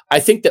 I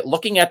think that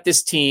looking at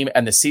this team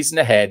and the season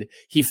ahead,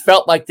 he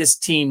felt like this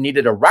team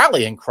needed a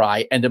rallying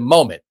cry and a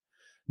moment.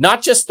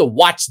 Not just the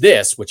watch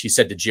this, which he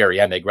said to Jerry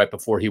Emig right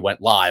before he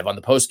went live on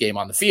the postgame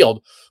on the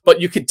field,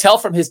 but you could tell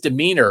from his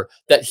demeanor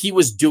that he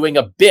was doing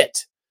a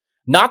bit.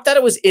 Not that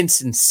it was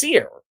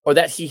insincere or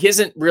that he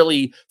isn't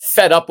really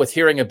fed up with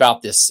hearing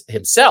about this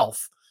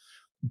himself,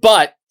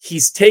 but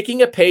he's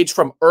taking a page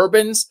from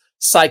Urban's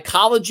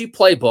psychology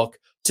playbook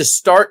to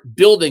start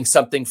building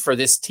something for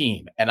this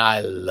team, and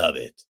I love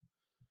it.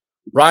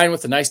 Ryan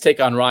with a nice take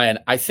on Ryan.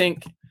 I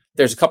think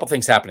there's a couple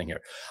things happening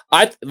here.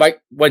 I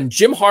like when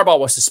Jim Harbaugh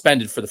was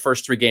suspended for the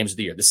first 3 games of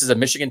the year. This is a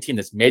Michigan team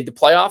that's made the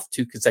playoff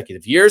 2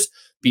 consecutive years,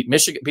 beat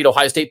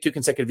Ohio State 2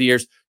 consecutive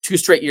years, 2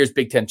 straight years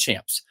Big Ten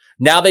champs.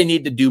 Now they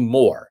need to do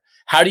more.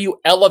 How do you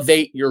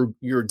elevate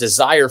your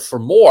desire for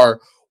more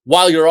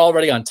while you're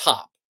already on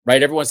top,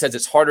 right? Everyone says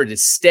it's harder to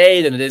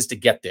stay than it is to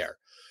get there.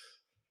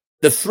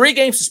 The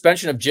 3-game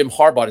suspension of Jim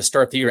Harbaugh to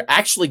start the year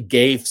actually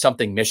gave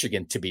something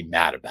Michigan to be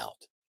mad about.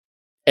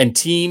 And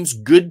teams,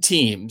 good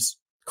teams,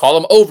 call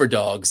them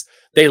overdogs,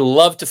 they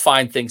love to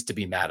find things to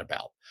be mad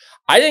about.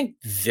 I think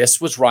this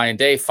was Ryan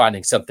Day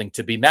finding something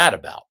to be mad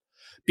about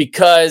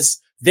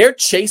because they're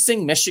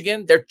chasing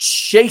Michigan. They're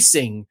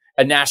chasing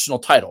a national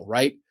title,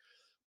 right?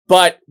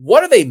 But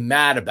what are they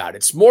mad about?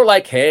 It's more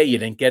like, hey, you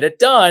didn't get it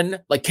done.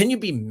 Like, can you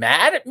be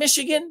mad at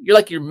Michigan?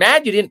 You're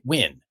mad you didn't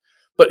win.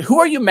 But who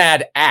are you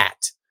mad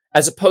at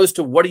as opposed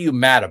to what are you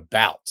mad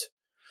about?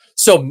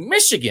 So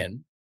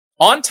Michigan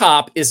on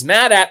top is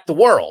mad at the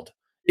world,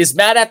 is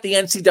mad at the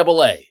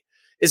NCAA,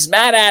 is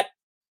mad at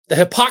the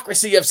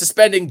hypocrisy of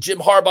suspending Jim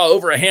Harbaugh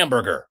over a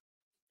hamburger,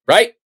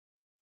 right?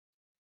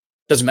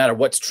 Doesn't matter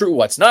what's true,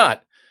 what's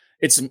not.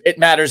 It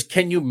matters,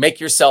 can you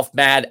make yourself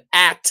mad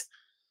at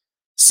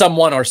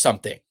someone or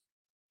something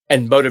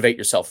and motivate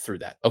yourself through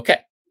that? Okay.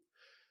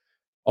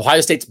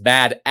 Ohio State's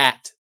mad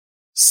at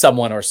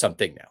someone or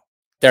something now.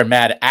 They're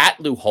mad at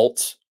Lou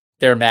Holtz.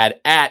 They're mad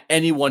at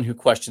anyone who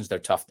questions their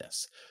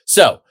toughness.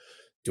 So,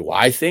 do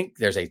I think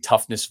there's a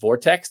toughness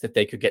vortex that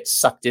they could get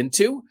sucked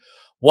into?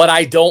 What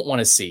I don't want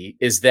to see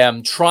is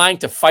them trying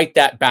to fight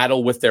that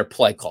battle with their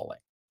play calling.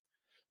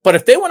 But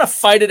if they want to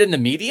fight it in the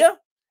media,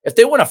 if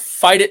they want to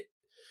fight it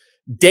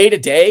day to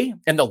day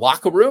in the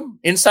locker room,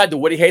 inside the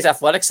Woody Hayes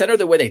Athletic Center,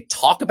 the way they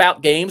talk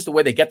about games, the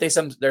way they get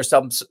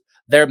themselves,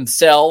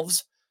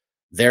 the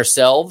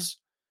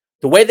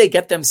way they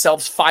get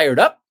themselves fired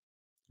up,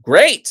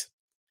 great.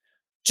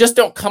 Just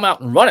don't come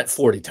out and run it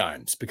 40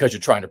 times because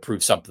you're trying to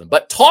prove something.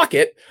 But talk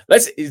it.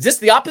 Is this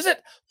the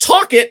opposite?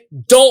 Talk it,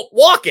 don't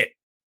walk it.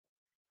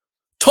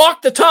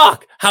 Talk the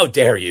talk. How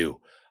dare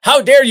you?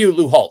 How dare you,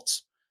 Lou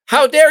Holtz?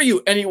 How dare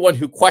you, anyone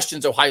who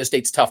questions Ohio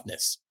State's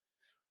toughness?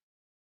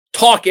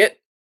 Talk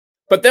it,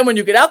 but then when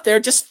you get out there,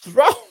 just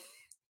throw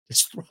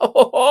it.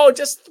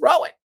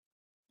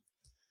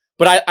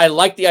 But I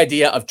like the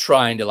idea of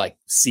trying to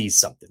seize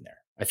something there.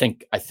 I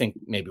think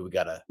maybe we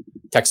got to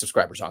tech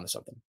subscribers onto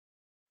something.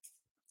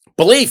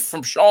 Belief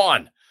from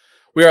Sean.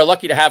 We are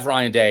lucky to have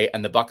Ryan Day,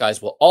 and the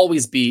Buckeyes will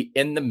always be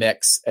in the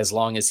mix as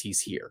long as he's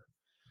here.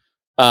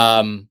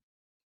 I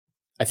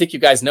think you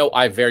guys know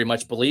I very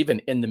much believe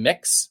in the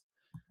mix.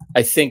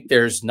 I think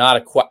there's not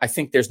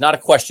a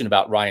question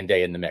about Ryan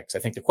Day in the mix. I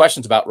think the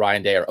questions about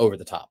Ryan Day are over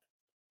the top,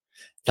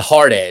 the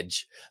hard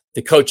edge,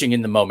 the coaching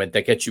in the moment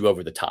that gets you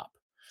over the top.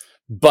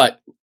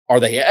 But are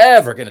they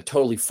ever going to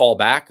totally fall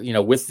back?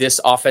 With this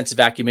offensive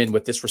acumen,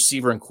 with this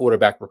receiver and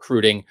quarterback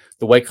recruiting,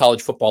 the way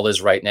college football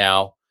is right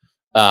now,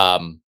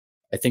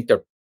 I think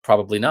they're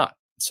probably not.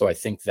 So I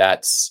think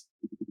that's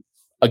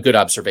a good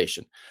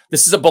observation.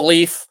 This is a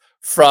belief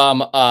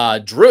from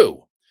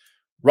Drew.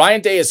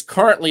 Ryan Day is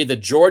currently the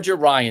Georgia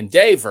Ryan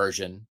Day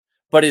version,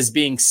 but is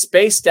being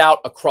spaced out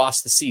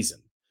across the season.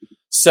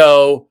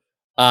 So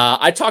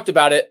I talked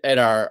about it at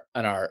our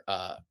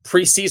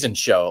preseason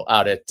show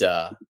out at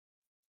the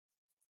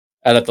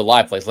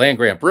live place, Land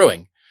Grant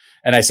Brewing.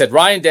 And I said,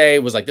 Ryan Day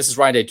was like, this is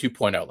Ryan Day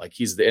 2.0. Like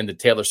he's in the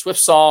Taylor Swift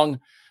song.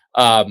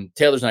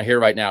 Taylor's not here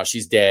right now.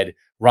 She's dead.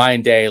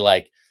 Ryan Day,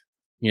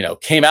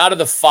 came out of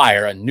the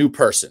fire a new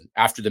person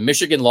after the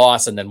Michigan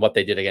loss and then what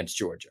they did against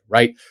Georgia,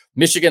 right?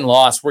 Michigan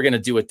loss, we're going to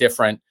do it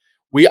different.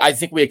 I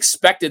think we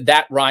expected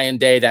that Ryan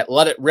Day, that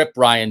let it rip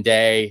Ryan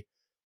Day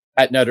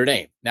at Notre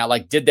Dame. Now,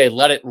 did they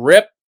let it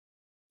rip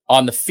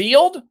on the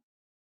field?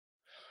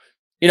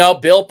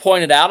 Bill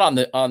pointed out on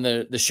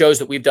the shows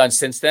that we've done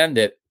since then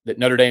that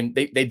Notre Dame,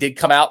 they did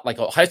come out,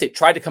 Ohio State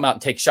tried to come out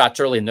and take shots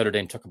early and Notre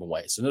Dame took them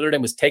away. So Notre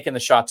Dame was taking the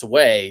shots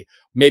away,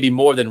 maybe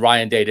more than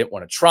Ryan Day didn't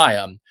want to try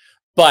them.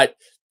 But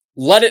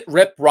let it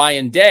rip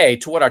Ryan Day,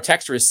 to what our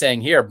texter is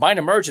saying here, might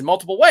emerge in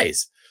multiple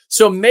ways.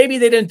 So maybe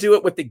they didn't do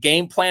it with the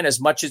game plan as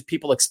much as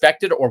people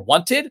expected or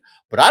wanted,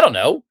 but I don't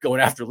know.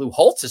 Going after Lou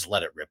Holtz is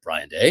let it rip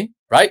Ryan Day,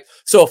 right?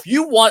 So if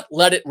you want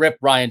let it rip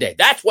Ryan Day,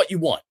 that's what you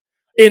want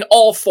in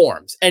all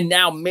forms. And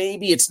now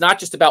maybe it's not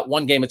just about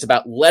one game. It's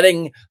about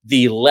letting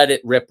the let it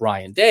rip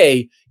Ryan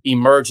Day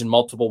emerge in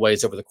multiple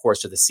ways over the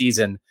course of the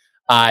season.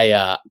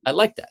 I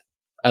like that.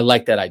 I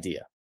like that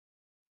idea.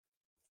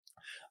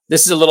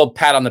 This is a little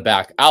pat on the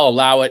back. I'll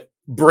allow it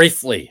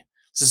briefly.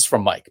 This is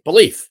from Mike.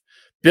 Belief.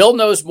 Bill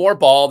knows more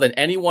ball than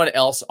anyone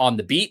else on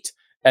the beat,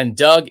 and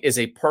Doug is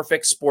a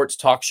perfect sports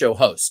talk show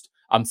host.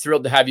 I'm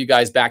thrilled to have you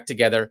guys back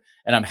together,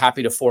 and I'm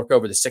happy to fork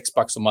over the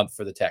 $6 a month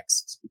for the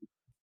texts.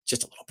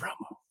 Just a little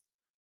promo.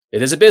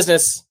 It is a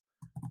business.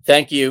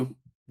 Thank you.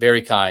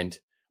 Very kind.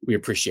 We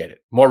appreciate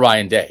it. More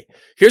Ryan Day.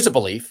 Here's a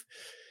belief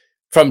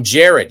from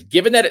Jared.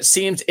 Given that it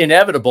seems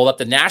inevitable that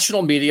the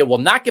national media will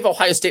not give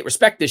Ohio State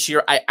respect this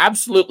year, I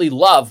absolutely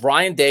love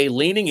Ryan Day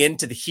leaning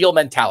into the heel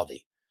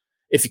mentality.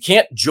 If you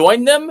can't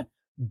join them,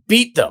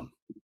 beat them.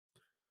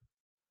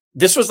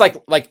 This was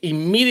like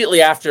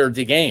immediately after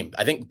the game.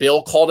 I think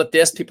Bill called it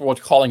this. People were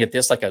calling it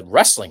this, like a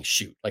wrestling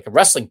shoot, like a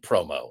wrestling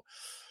promo.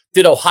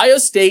 Did Ohio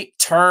State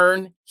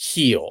turn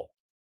heel?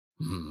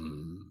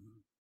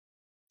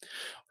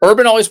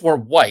 Urban always wore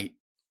white.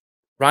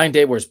 Ryan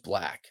Day wears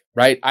black,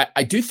 right?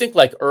 I do think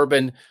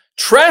Urban,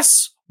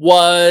 Tress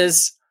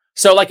was,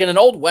 so in an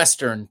old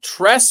Western,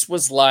 Tress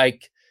was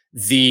like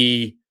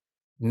the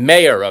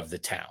mayor of the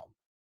town,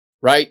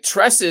 right?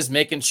 Tress is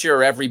making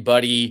sure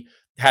everybody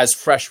has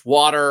fresh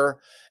water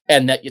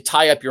and that you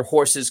tie up your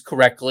horses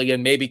correctly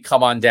and maybe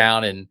come on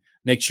down and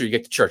make sure you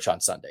get to church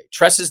on Sunday.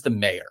 Tress is the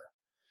mayor.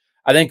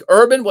 I think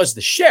Urban was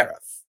the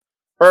sheriff.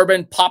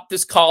 Urban popped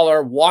his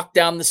collar, walked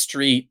down the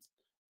street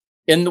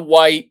in the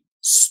white,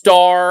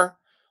 star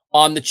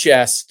on the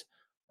chest.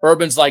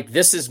 Urban's like,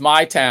 this is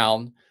my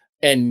town,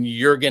 and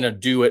you're going to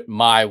do it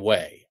my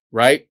way,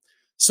 right?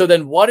 So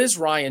then what is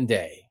Ryan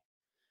Day?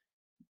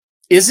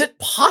 Is it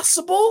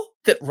possible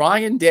that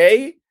Ryan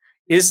Day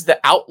is the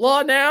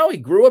outlaw now? He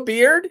grew a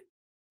beard.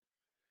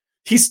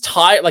 He's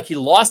tired, like he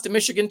lost to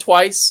Michigan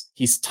twice.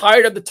 He's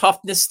tired of the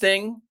toughness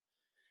thing.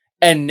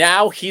 And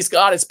now he's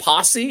got his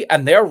posse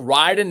and they're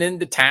riding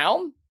into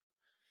town.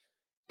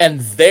 And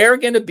they're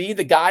going to be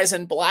the guys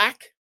in black.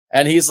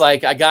 And he's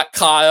like, I got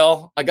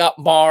Kyle, I got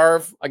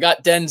Marv, I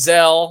got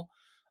Denzel,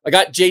 I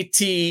got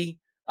JT,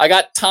 I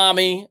got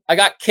Tommy, I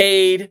got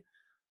Cade,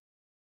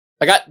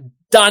 I got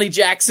Donnie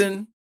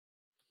Jackson.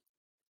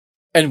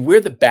 And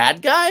we're the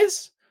bad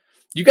guys?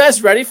 You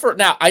guys ready for it?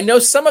 Now, I know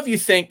some of you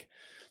think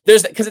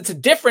there's because it's a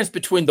difference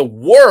between the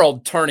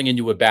world turning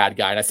into a bad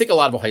guy. And I think a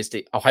lot of Ohio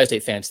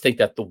State fans think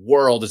that the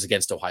world is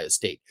against Ohio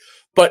State.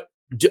 But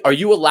are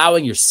you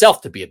allowing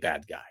yourself to be a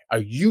bad guy? Are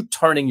you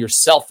turning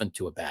yourself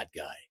into a bad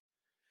guy?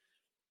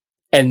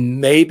 And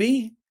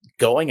maybe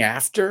going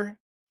after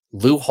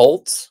Lou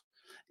Holtz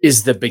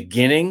is the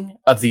beginning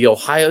of the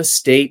Ohio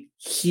State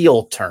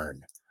heel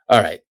turn.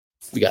 All right,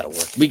 we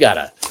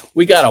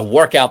gotta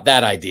work out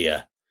that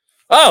idea.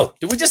 Oh,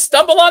 did we just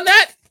stumble on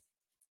that?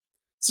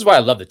 This is why I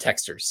love the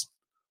texters.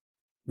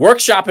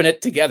 Workshopping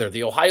it together.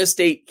 The Ohio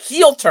State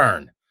heel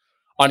turn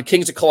on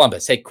Kings of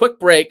Columbus. Hey, quick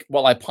break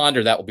while I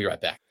ponder that. We'll be right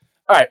back.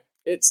 All right,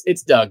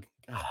 it's Doug.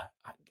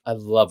 I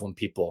love when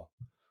people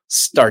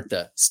start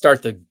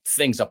the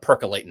things up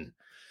percolating.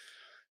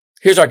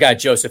 Here's our guy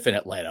Joseph in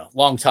Atlanta,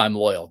 longtime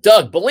loyal.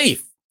 Doug,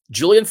 belief.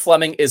 Julian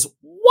Fleming is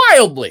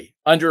wildly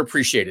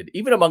underappreciated,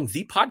 even among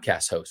the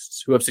podcast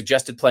hosts who have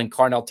suggested playing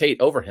Carnell Tate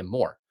over him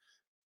more.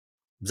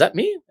 Was that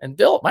me and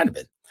Bill? It might have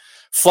been.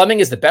 Fleming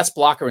is the best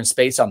blocker in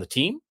space on the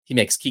team. He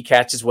makes key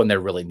catches when they're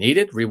really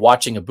needed.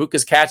 Rewatching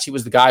Ibuka's catch, he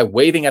was the guy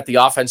waving at the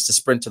offense to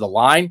sprint to the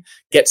line,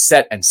 get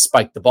set, and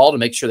spike the ball to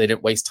make sure they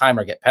didn't waste time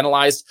or get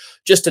penalized.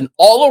 Just an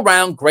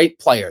all-around great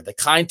player, the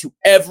kind to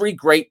every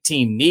great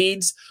team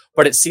needs,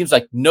 but it seems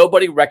like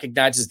nobody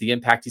recognizes the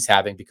impact he's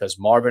having because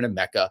Marvin and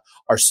Mecca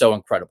are so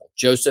incredible.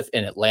 Joseph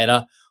in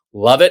Atlanta,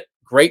 love it.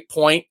 Great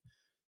point.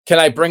 Can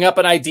I bring up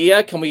an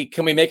idea? Can we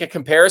make a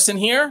comparison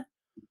here?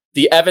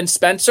 The Evan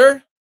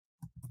Spencer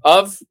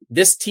of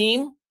this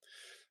team.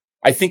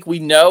 I think we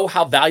know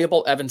how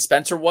valuable Evan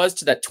Spencer was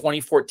to that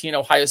 2014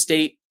 Ohio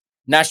State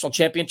national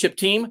championship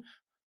team.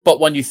 But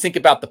when you think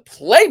about the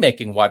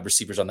playmaking wide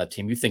receivers on that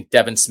team, you think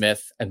Devin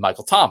Smith and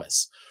Michael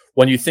Thomas.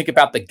 When you think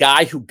about the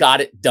guy who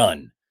got it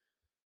done,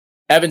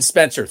 Evan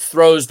Spencer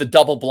throws the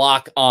double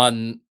block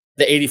on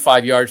the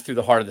 85 yards through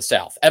the heart of the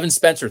South. Evan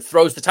Spencer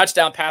throws the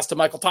touchdown pass to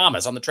Michael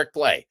Thomas on the trick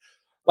play.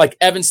 Like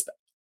Urban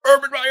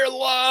Meyer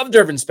loved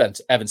Evan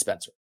Spencer.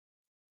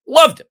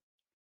 Loved him.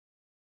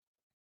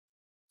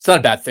 It's not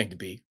a bad thing to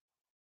be.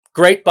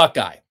 Great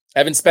Buckeye.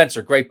 Evan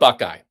Spencer, great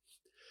Buckeye.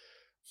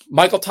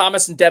 Michael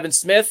Thomas and Devin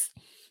Smith,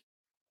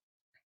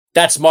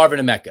 that's Marvin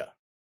and Mecca.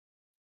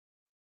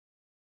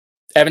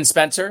 Evan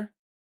Spencer,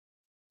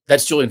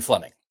 that's Julian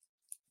Fleming.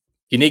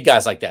 You need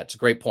guys like that. It's a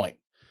great point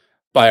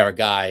by our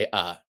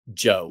guy,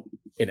 Joe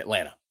in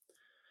Atlanta.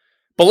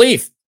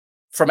 Belief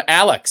from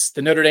Alex.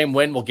 The Notre Dame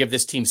win will give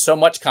this team so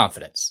much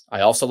confidence.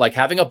 I also like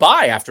having a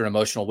bye after an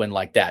emotional win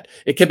like that.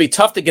 It can be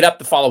tough to get up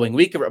the following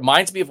week. It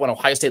reminds me of when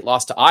Ohio State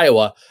lost to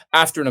Iowa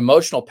after an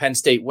emotional Penn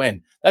State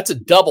win. That's a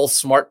double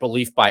smart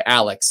belief by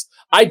Alex.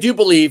 I do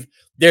believe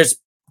there's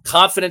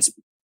confidence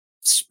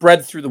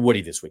spread through the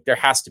Woody this week. There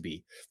has to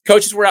be.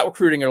 Coaches were out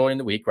recruiting early in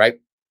the week, right?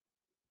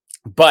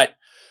 But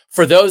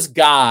for those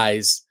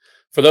guys,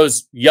 for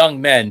those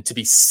young men to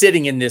be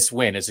sitting in this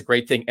win is a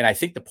great thing. And I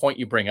think the point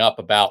you bring up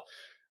about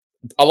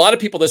a lot of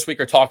people this week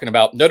are talking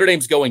about Notre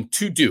Dame's going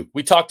to Duke.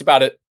 We talked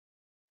about it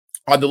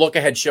on the Look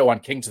Ahead show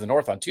on Kings of the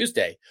North on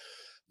Tuesday.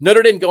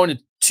 Notre Dame going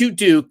to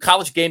Duke.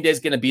 College Game Day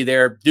is going to be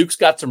there. Duke's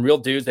got some real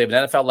dudes. They have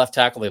an NFL left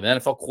tackle. They have an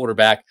NFL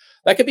quarterback.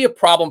 That could be a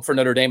problem for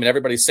Notre Dame. And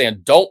everybody's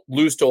saying, don't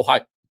lose to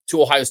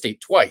Ohio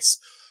State twice.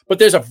 But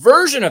there's a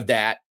version of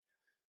that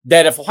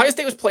if Ohio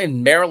State was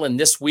playing Maryland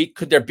this week,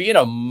 could there be an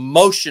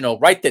emotional,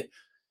 right? That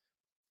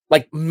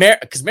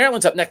because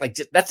Maryland's up next, like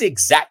that's the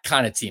exact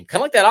kind of team,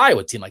 kind of like that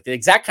Iowa team, like the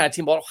exact kind of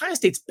team. But Ohio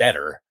State's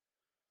better.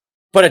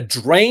 But a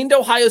drained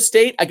Ohio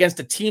State against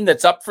a team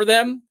that's up for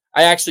them,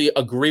 I actually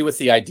agree with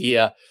the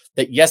idea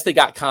that yes, they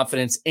got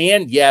confidence,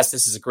 and yes,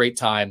 this is a great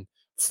time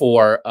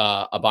for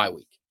a bye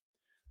week.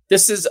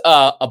 This is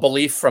a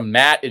belief from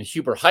Matt in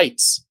Huber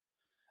Heights.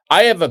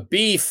 I have a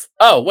beef.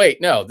 Oh, wait,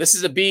 no, this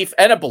is a beef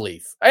and a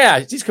belief. Oh, yeah,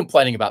 he's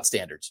complaining about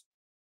standards.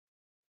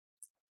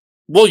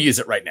 We'll use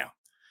it right now.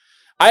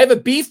 I have a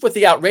beef with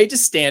the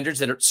outrageous standards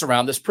that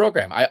surround this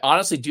program. I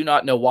honestly do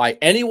not know why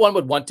anyone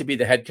would want to be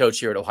the head coach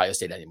here at Ohio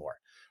State anymore.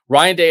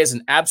 Ryan Day is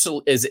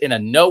in a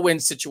no-win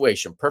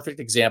situation.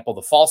 Perfect example.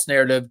 The false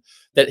narrative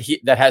that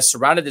has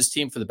surrounded this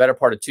team for the better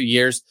part of 2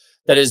 years,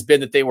 that has been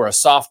that they were a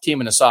soft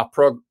team and a soft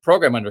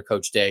program under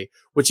Coach Day,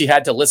 which he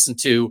had to listen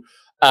to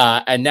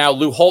And now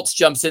Lou Holtz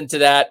jumps into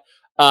that.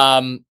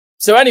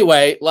 So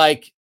anyway,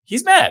 like,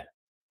 he's mad.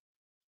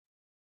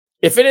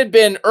 If it had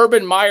been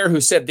Urban Meyer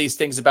who said these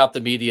things about the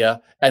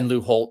media and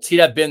Lou Holtz, he'd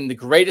have been the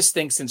greatest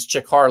thing since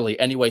Chick Harley.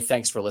 Anyway,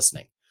 thanks for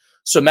listening.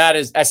 So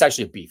that's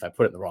actually a beef. I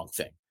put it in the wrong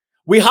thing.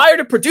 We hired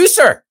a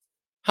producer.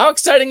 How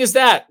exciting is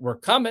that? We're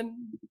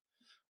coming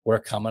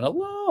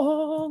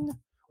along.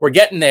 We're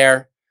getting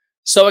there.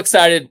 So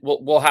excited.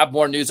 We'll have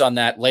more news on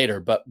that later,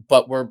 but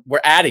we're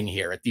adding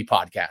here at the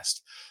podcast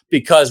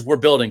because we're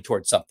building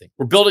towards something.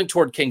 We're building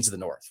toward Kings of the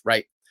North,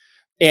 right?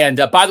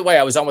 And by the way,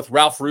 I was on with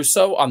Ralph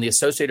Russo on the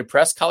Associated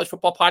Press College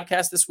Football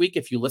Podcast this week.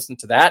 If you listen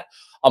to that,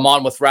 I'm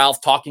on with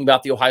Ralph talking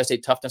about the Ohio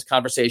State toughness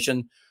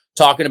conversation,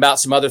 talking about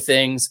some other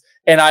things.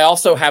 And I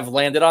also have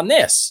landed on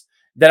this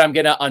that I'm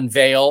going to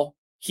unveil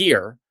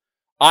here.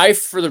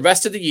 For the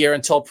rest of the year,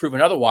 until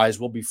proven otherwise,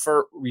 will be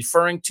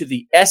referring to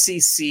the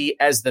SEC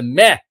as the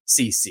Meh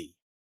CC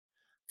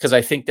because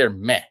I think they're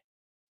meh.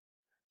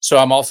 So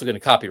I'm also going to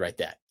copyright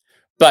that.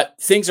 But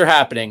things are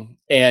happening,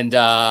 and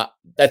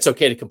that's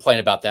okay to complain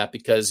about that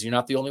because you're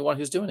not the only one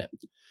who's doing it.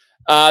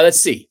 Let's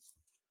see.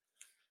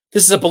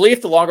 This is a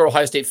belief the longer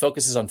Ohio State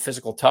focuses on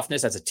physical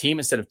toughness as a team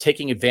instead of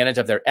taking advantage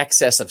of their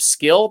excess of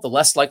skill, the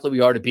less likely we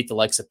are to beat the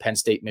likes of Penn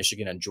State,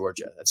 Michigan, and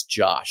Georgia. That's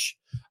Josh.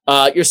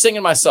 You're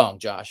singing my song,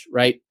 Josh,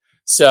 right?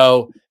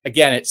 So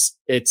again,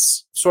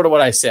 it's sort of what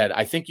I said.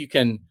 I think you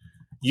can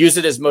use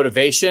it as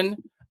motivation.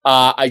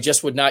 I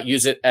just would not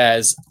use it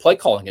as play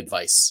calling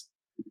advice.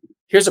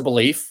 Here's a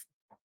belief.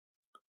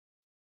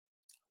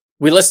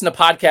 We listen to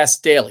podcasts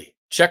daily,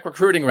 check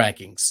recruiting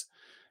rankings,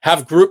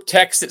 have group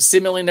texts that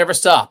seemingly never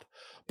stop.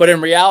 But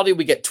in reality,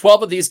 we get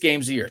 12 of these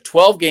games a year,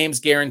 12 games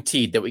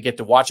guaranteed that we get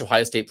to watch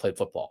Ohio State play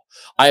football.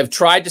 I have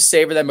tried to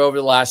savor them over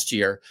the last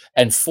year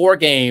and 4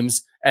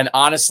 games. And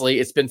honestly,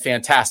 it's been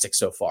fantastic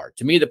so far.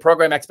 To me, the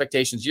program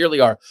expectations yearly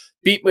are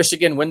beat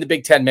Michigan, win the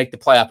Big Ten, make the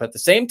playoff. At the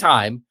same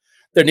time,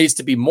 there needs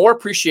to be more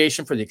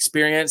appreciation for the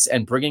experience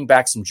and bringing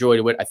back some joy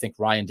to it. I think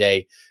Ryan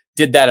Day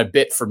did that a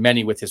bit for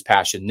many with his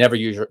passion. Never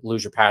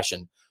lose your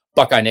passion.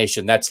 Buckeye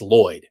Nation, that's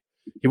Lloyd.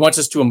 He wants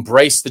us to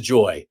embrace the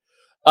joy,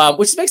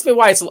 which makes me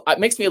it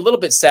makes me a little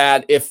bit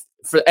sad if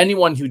for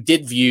anyone who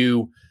did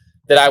view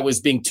that I was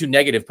being too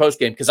negative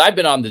post-game, because I've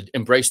been on the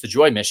embrace the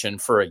joy mission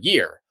for a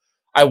year.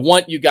 I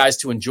want you guys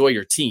to enjoy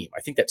your team.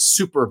 I think that's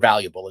super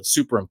valuable and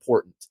super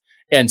important.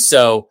 And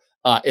so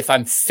if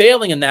I'm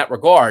failing in that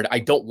regard, I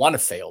don't want to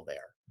fail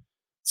there.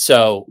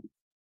 So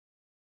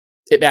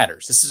it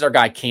matters. This is our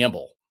guy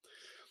Campbell.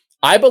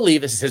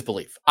 This is his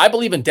belief. I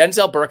believe in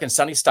Denzel Burke and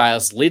Sonny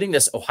Styles leading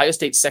this Ohio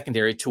State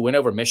secondary to win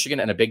over Michigan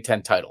and a Big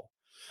Ten title.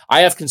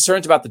 I have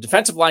concerns about the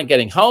defensive line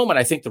getting home, and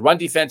I think the run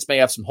defense may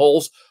have some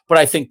holes, but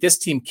I think this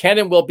team can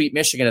and will beat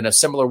Michigan in a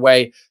similar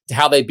way to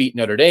how they beat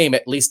Notre Dame,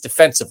 at least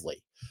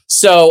defensively.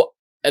 So,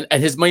 and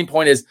his main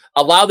point is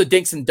allow the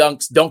dinks and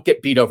dunks, don't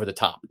get beat over the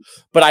top.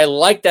 But I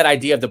like that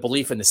idea of the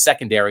belief in the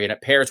secondary, and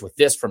it pairs with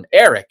this from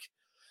Eric.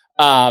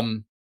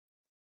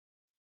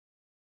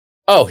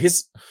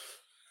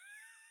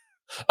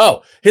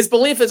 His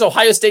belief is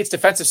Ohio State's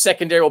defensive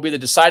secondary will be the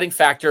deciding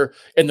factor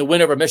in the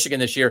win over Michigan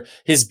this year.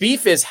 His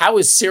beef is how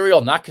is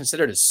cereal not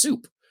considered a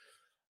soup?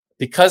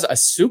 Because a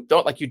soup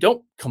you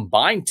don't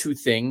combine two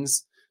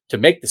things to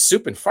make the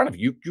soup in front of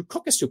you. You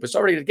cook a soup; it's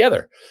already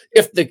together.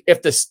 If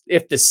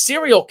the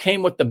cereal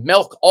came with the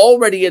milk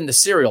already in the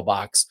cereal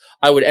box,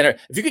 I would enter.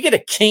 If you could get a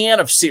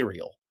can of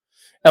cereal,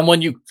 and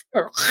when you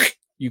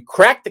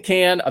crack the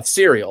can of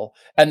cereal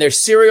and there's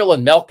cereal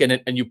and milk in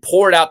it and you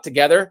pour it out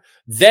together,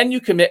 then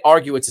you can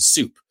argue it's a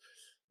soup.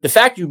 The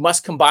fact you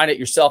must combine it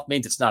yourself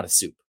means it's not a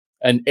soup.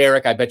 And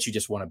Eric, I bet you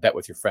just want to bet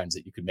with your friends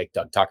that you could make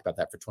Doug talk about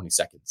that for 20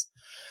 seconds.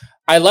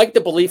 I like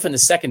the belief in the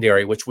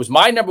secondary, which was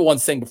my number one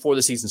thing before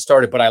the season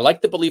started, but I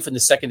like the belief in the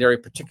secondary,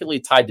 particularly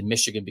tied to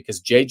Michigan,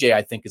 because JJ,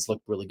 I think, has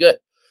looked really good.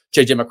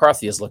 JJ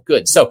McCarthy has looked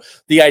good. So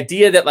the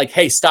idea that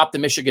hey, stop the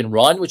Michigan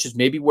run, which is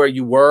maybe where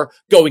you were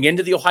going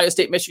into the Ohio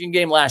State-Michigan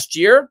game last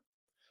year,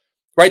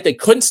 right? They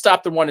couldn't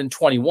stop the run in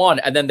 21,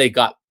 and then they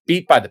got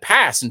beat by the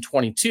pass in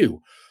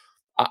 22.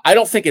 I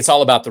don't think it's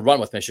all about the run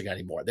with Michigan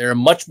anymore. They're a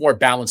much more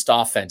balanced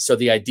offense. So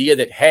the idea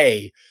that,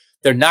 hey,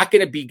 they're not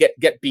going to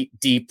get beat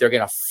deep. They're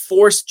going to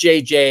force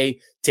JJ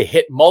to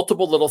hit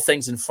multiple little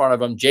things in front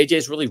of him.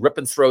 JJ's really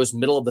ripping throws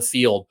middle of the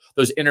field.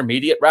 Those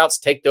intermediate routes,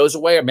 take those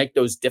away or make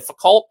those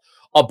difficult.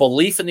 A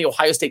belief in the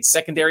Ohio State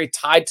secondary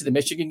tied to the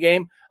Michigan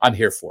game, I'm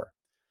here for.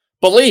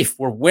 Belief,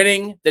 we're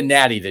winning the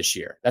Natty this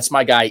year. That's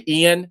my guy,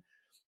 Ian.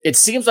 It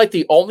seems like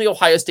the only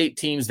Ohio State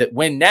teams that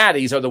win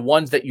Natties are the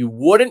ones that you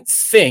wouldn't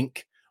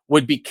think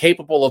would be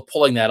capable of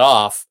pulling that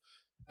off,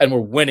 and we're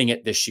winning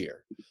it this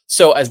year.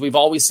 So as we've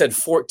always said,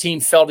 14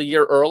 fell a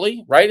year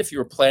early, right? If you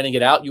were planning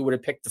it out, you would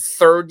have picked the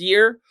third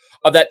year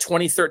of that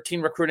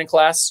 2013 recruiting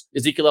class,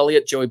 Ezekiel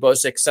Elliott, Joey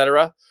Bosa, et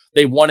cetera.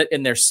 They won it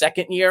in their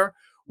second year,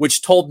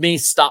 which told me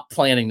stop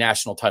planning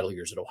national title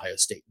years at Ohio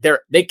State.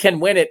 They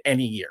can win it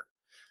any year.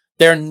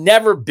 They're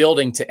never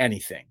building to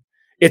anything.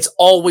 It's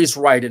always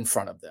right in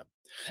front of them.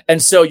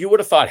 And so you would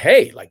have thought,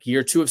 hey, like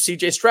year 2 of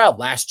CJ Stroud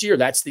last year,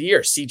 that's the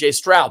year. CJ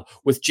Stroud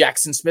with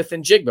Jackson Smith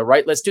and Jigba,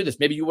 right? Let's do this.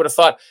 Maybe you would have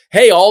thought,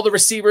 hey, all the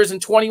receivers in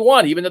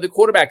 21, even though the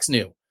quarterback's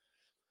new.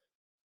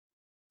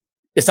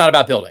 It's not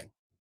about building.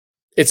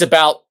 It's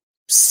about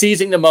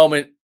seizing the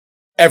moment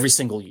every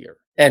single year.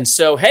 And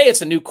so, hey,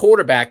 it's a new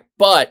quarterback,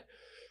 but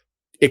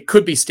it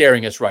could be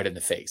staring us right in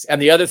the face.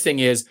 And the other thing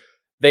is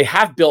they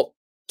have built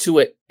to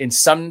it in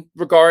some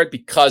regard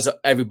because of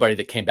everybody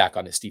that came back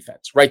on this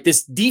defense, right?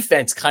 This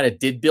defense kind of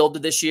did build to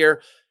this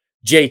year.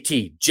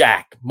 JT,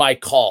 Jack,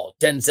 Mike Hall,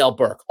 Denzel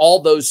Burke, all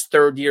those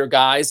third-year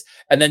guys.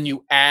 And then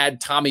you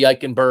add Tommy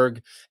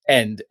Eichenberg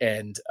and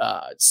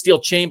Steel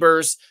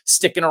Chambers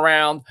sticking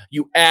around.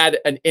 You add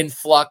an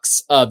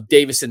influx of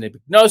Davison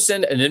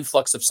Igbinosun, an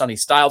influx of Sonny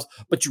Styles,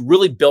 but you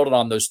really build it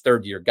on those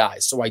third-year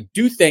guys. So I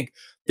do think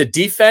the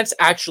defense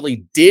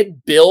actually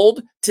did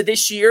build to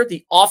this year.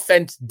 The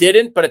offense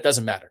didn't, but it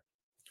doesn't matter.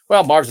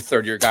 Well, Marv's a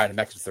third-year guy and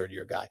Emeka's a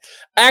third-year guy.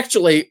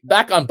 Actually,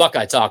 back on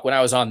Buckeye Talk, when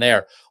I was on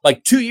there,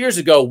 like 2 years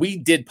ago, we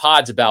did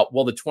pods about,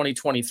 will the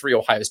 2023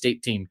 Ohio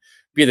State team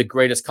be the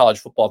greatest college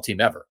football team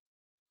ever?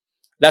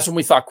 That's when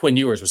we thought Quinn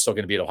Ewers was still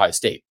going to be at Ohio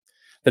State,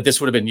 that this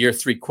would have been year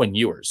 3 Quinn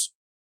Ewers.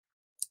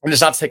 And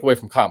it's not to take away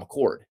from Kyle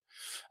McCord.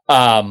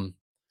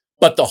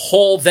 But the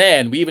whole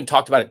then, we even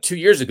talked about it 2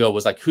 years ago,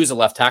 was like, who's the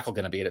left tackle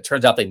going to be? And it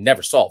turns out they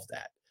never solved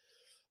that.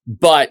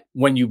 But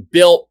when you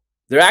built,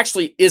 there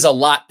actually is a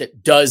lot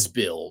that does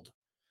build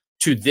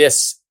to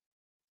this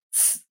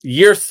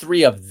year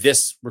 3 of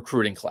this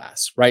recruiting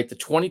class, right? The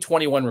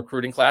 2021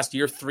 recruiting class,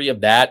 year 3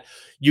 of that,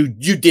 you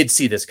did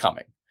see this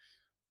coming.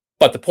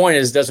 But the point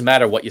is, it doesn't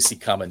matter what you see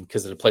coming,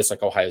 because at a place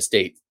like Ohio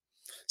State,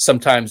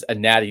 sometimes a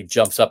natty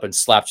jumps up and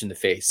slaps you in the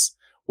face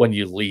when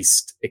you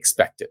least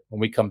expect it. When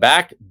we come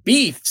back,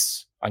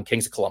 Beefs on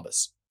Kings of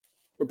Columbus.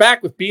 We're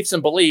back with Beefs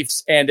and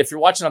Beliefs. And if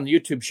you're watching on the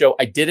YouTube show,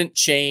 I didn't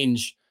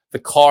change the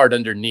card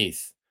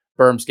underneath.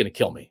 Berm's going to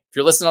kill me. If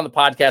you're listening on the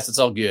podcast, it's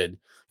all good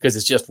because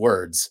it's just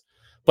words.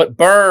 But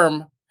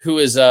Berm, who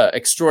is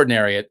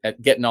extraordinary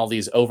at getting all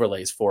these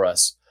overlays for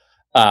us,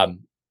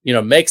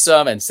 makes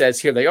them and says,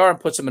 here they are, and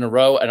puts them in a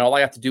row. And all I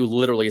have to do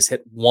literally is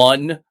hit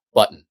one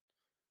button.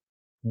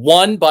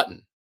 One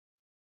button.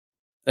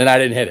 And I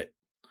didn't hit it.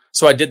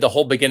 So I did the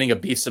whole beginning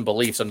of Beefs and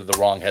Beliefs under the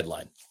wrong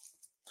headline.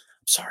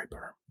 I'm sorry,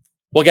 Berm.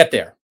 We'll get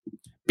there.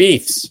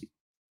 Beefs.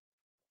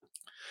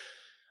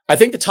 I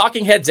think the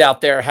talking heads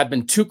out there have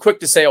been too quick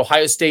to say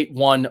Ohio State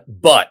won,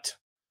 but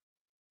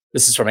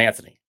this is from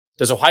Anthony.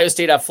 Does Ohio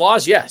State have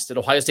flaws? Yes. Did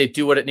Ohio State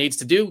do what it needs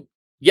to do?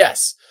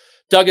 Yes.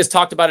 Doug has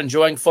talked about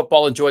enjoying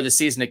football, enjoy the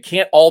season. It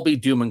can't all be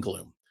doom and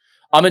gloom.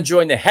 I'm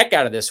enjoying the heck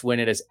out of this win.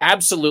 It is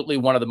absolutely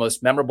one of the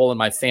most memorable in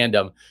my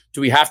fandom.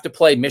 Do we have to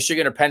play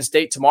Michigan or Penn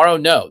State tomorrow?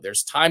 No.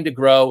 There's time to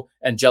grow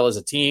and gel as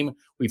a team.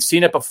 We've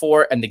seen it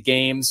before, and the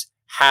games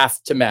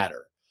have to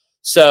matter.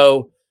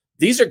 So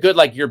these are good.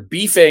 Like, you're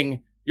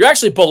beefing. You're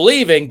actually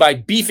believing by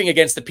beefing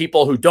against the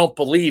people who don't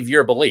believe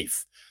your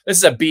belief. This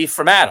is a beef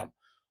from Adam.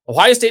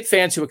 Ohio State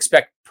fans who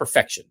expect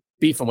perfection,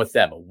 beefing with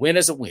them. A win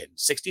is a win.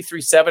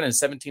 63-7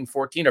 and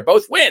 17-14 are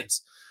both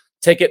wins.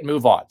 Take it and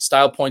move on.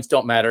 Style points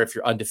don't matter if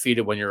you're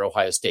undefeated when you're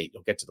Ohio State.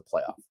 You'll get to the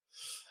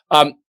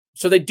playoff.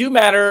 So they do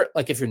matter,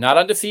 like if you're not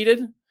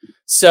undefeated.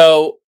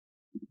 So,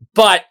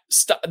 but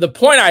the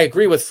point I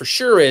agree with for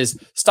sure is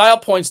style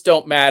points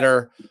don't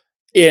matter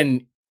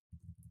in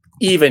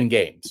even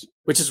games,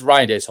 which is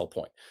Ryan Day's whole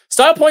point.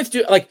 Style points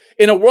do, like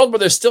in a world where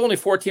there's still only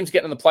 4 teams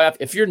getting in the playoff,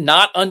 if you're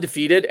not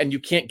undefeated and you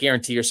can't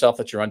guarantee yourself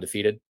that you're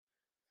undefeated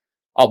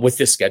with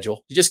this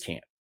schedule, you just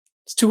can't.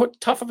 It's too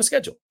tough of a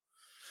schedule.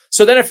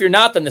 So then if you're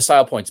not, then the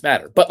style points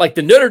matter. But like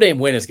the Notre Dame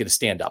win is going to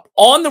stand up.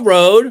 On the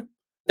road,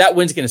 that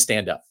win's going to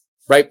stand up,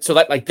 right? So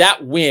that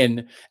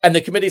win, and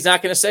the committee's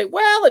not going to say,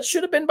 well, it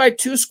should have been by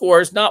 2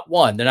 scores, not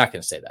 1. They're not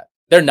going to say that.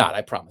 They're not,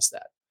 I promise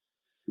that.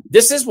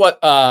 This is what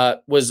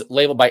was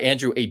labeled by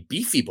Andrew a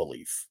beefy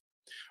belief.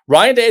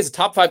 Ryan Day is a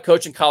top 5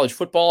 coach in college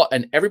football,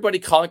 and everybody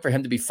calling for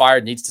him to be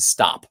fired needs to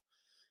stop.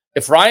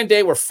 If Ryan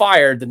Day were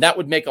fired, then that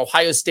would make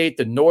Ohio State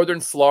the Northern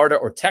Florida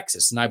or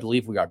Texas, and I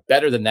believe we are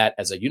better than that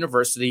as a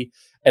university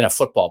and a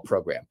football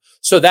program.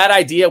 So that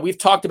idea, we've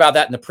talked about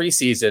that in the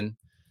preseason,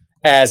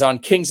 as on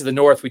Kings of the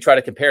North, we try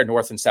to compare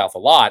North and South a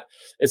lot.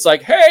 It's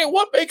like, hey,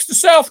 what makes the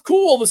South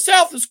cool? The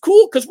South is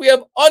cool because we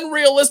have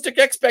unrealistic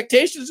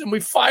expectations and we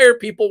fire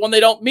people when they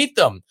don't meet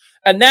them.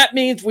 And that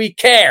means we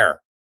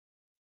care.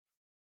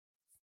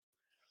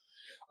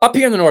 Up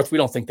here in the North, we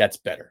don't think that's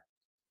better.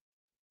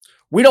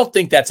 We don't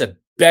think that's a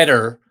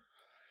better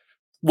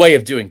way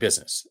of doing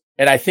business.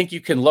 And I think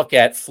you can look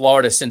at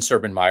Florida since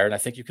Urban Meyer, and I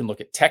think you can look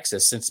at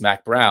Texas since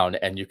Mac Brown,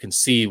 and you can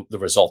see the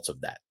results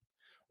of that,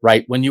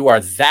 right? When you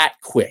are that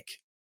quick,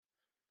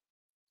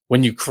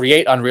 when you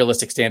create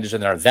unrealistic standards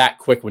and are that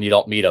quick when you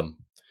don't meet them,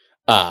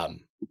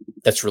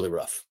 that's really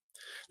rough.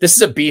 This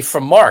is a beef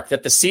from Mark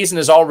that the season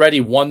is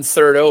already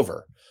 1/3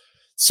 over.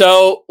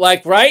 So,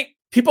 like, right?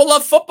 People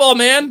love football,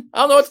 man.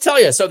 I don't know what to tell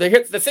you. So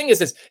the thing is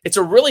this, it's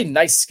a really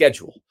nice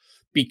schedule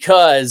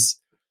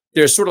because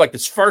there's sort of like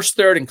this first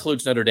third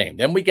includes Notre Dame.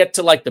 Then we get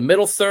to like the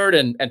middle third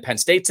and Penn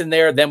State's in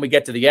there. Then we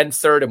get to the end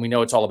third and we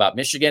know it's all about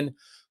Michigan.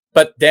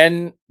 But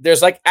then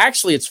there's like,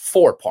 actually it's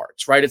 4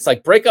 parts, right? It's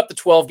like break up the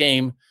 12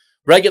 game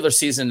regular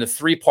season into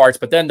 3 parts,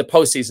 but then the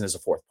postseason is a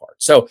 4th part.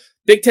 So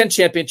Big Ten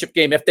championship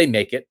game, if they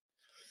make it,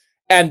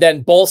 and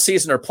then bowl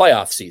season or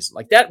playoff season.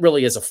 Like that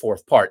really is a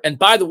 4th part. And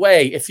by the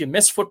way, if you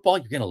miss football,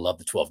 you're going to love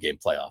the 12 game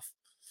playoff.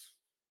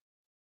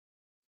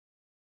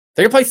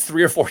 They're going to play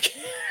 3 or 4 games.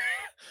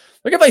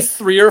 They're going to play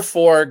 3 or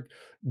 4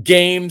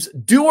 games,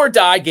 do or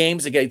die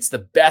games against the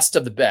best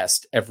of the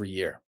best every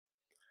year.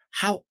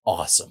 How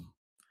awesome.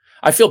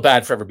 I feel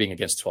bad for ever being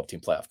against a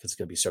 12-team playoff because it's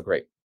going to be so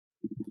great.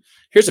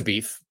 Here's a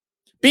beef.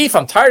 Beef,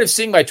 I'm tired of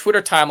seeing my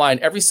Twitter timeline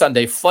every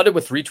Sunday flooded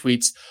with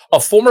retweets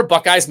of former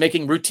Buckeyes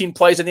making routine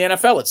plays in the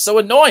NFL. It's so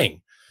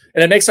annoying.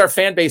 And it makes our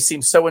fan base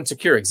seem so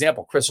insecure.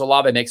 Example, Chris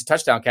Olave makes a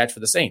touchdown catch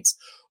for the Saints.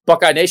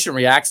 Buckeye Nation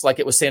reacts like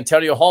it was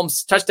Santonio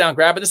Holmes' touchdown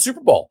grab in the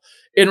Super Bowl.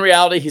 In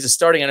reality, he's a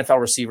starting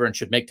NFL receiver and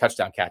should make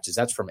touchdown catches.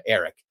 That's from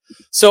Eric.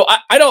 So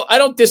I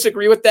don't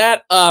disagree with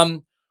that.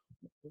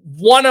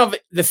 One of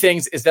the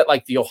things is that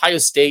like the Ohio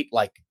State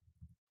like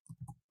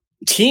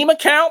team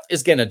account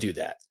is going to do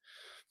that.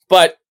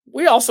 But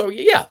we also,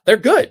 they're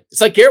good.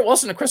 It's like Garrett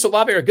Wilson and Chris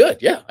Olave are good.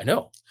 Yeah, I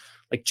know.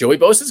 Like Joey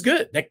Bosa is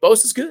good. Nick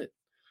Bosa is good.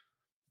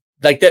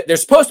 Like that, they're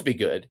supposed to be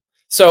good.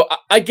 So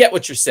I get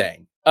what you're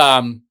saying.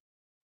 And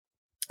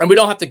we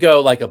don't have to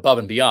go like above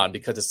and beyond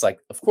because it's like,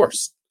 of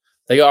course,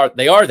 they are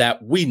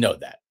that. We know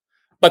that.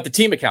 But the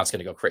team account's going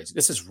to go crazy.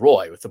 This is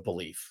Roy with a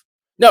belief.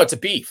 No, it's a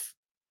beef.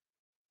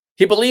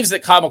 He believes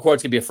that Kyle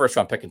McCord's going to be a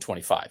first-round pick in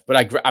 25,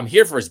 but I'm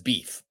here for his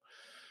beef.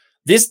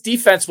 This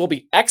defense will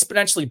be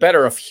exponentially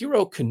better if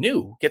Hero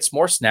Kanu gets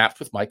more snaps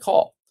with Mike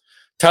Hall.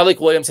 Tyleik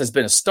Williams has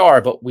been a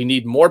star, but we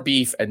need more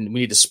beef and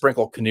we need to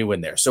sprinkle Kanu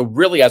in there. So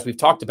really, as we've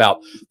talked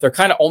about, they're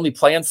kind of only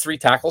playing 3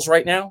 tackles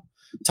right now.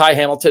 Ty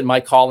Hamilton,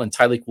 Mike Hall, and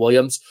Tyleik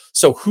Williams.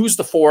 So who's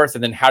the 4th,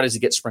 and then how does he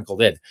get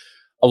sprinkled in?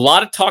 A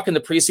lot of talk in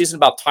the preseason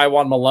about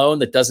Tywone Malone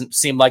that doesn't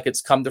seem like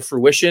it's come to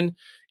fruition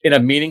in a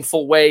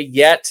meaningful way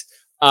yet.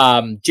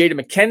 Jada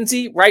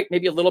McKenzie, right?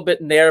 Maybe a little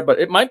bit in there, but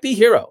it might be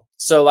Hero.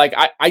 So like,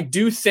 I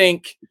do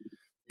think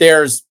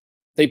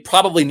they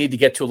probably need to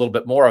get to a little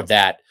bit more of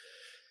that.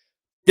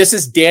 This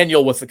is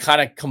Daniel with the kind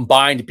of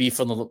combined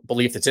beef and the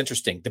belief that's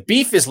interesting. The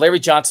beef is Larry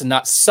Johnson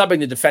not subbing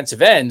the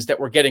defensive ends that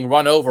were getting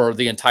run over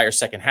the entire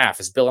second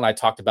half. As Bill and I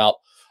talked about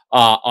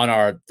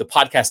on the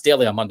podcast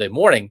daily on Monday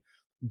morning,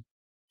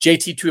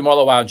 JT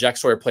Tuimoloau and Jack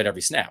Sawyer played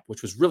every snap,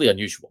 which was really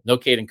unusual. No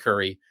Caden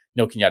Curry,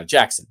 no Kenyatta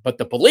Jackson. But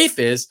the belief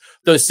is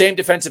those same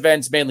defensive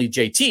ends, mainly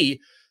JT,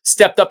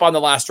 stepped up on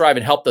the last drive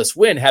and helped us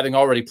win, having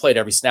already played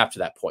every snap to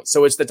that point.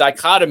 So it's the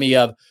dichotomy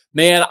of,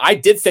 man, I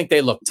did think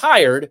they looked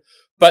tired,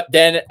 but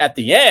then at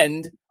the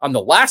end, on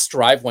the last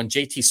drive, when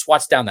JT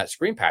swats down that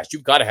screen pass,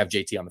 you've got to have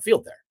JT on the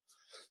field there.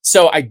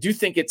 So I do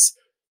think it's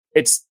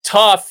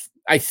tough.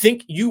 I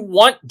think you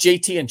want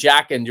JT and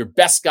Jack and your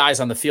best guys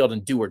on the field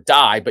and do or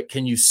die, but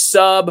can you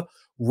sub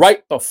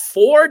right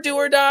before do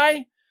or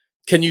die?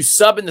 Can you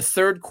sub in the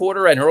 3rd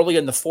quarter and early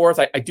in the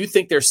 4th? I do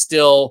think they're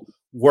still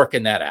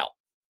working that out.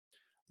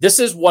 This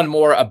is one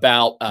more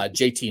about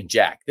JT and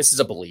Jack. This is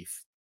a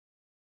belief.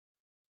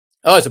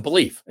 Oh, it's a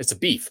belief. It's a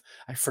beef.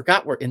 I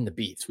forgot we're in the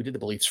beefs. We did the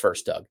beliefs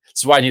first, Doug. This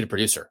is why I need a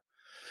producer.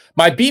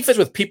 My beef is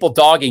with people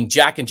dogging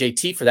Jack and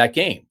JT for that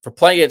game. For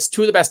playing against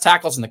 2 of the best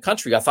tackles in the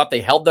country, I thought they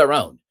held their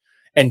own.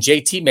 And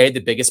JT made the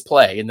biggest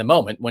play in the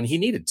moment when he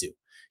needed to.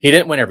 He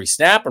didn't win every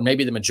snap or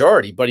maybe the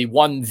majority, but he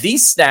won the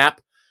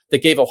snap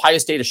that gave Ohio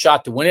State a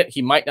shot to win it.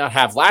 He might not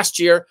have last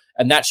year,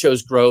 and that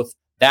shows growth.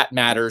 That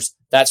matters.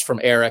 That's from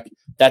Eric.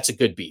 That's a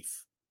good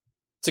beef.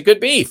 It's a good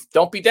beef.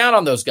 Don't be down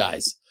on those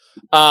guys.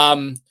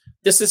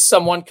 This is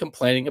someone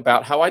complaining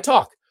about how I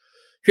talk.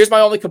 Here's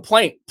my only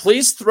complaint.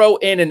 Please throw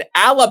in an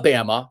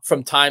Alabama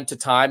from time to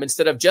time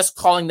instead of just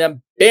calling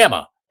them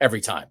Bama every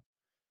time.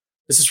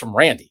 This is from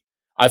Randy.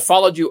 I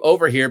followed you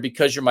over here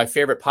because you're my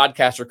favorite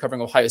podcaster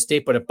covering Ohio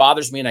State, but it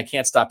bothers me and I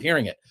can't stop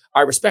hearing it.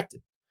 I respect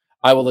it.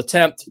 I will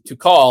attempt to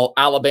call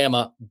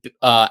Alabama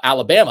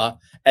Alabama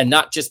and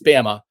not just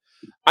Bama.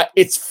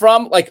 It's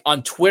from like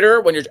on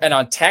Twitter and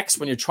on text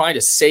when you're trying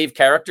to save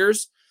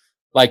characters,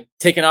 like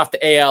taking off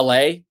the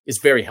ALA is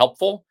very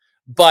helpful,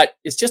 but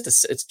it's just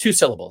it's 2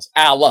 syllables.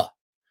 Allah.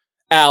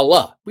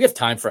 We have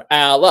time for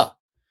Allah.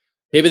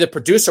 Maybe the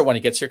producer when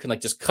he gets here can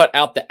like just cut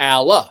out the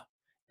Allah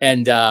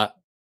and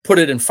put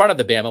it in front of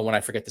the Bama when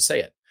I forget to say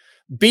it.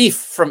 Beef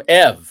from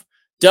Ev.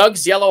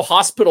 Doug's yellow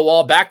hospital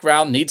wall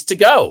background needs to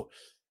go.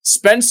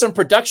 Spend some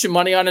production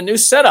money on a new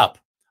setup.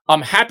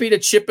 I'm happy to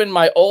chip in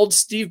my old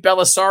Steve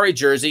Bellisari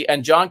jersey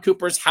and John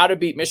Cooper's How to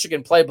Beat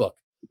Michigan playbook.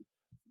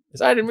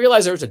 Because I didn't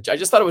realize I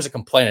just thought it was a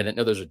complaint. I didn't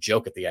know there was a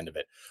joke at the end of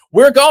it.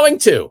 We're going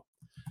to.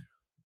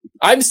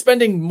 I'm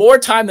spending more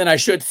time than I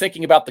should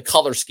thinking about the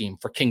color scheme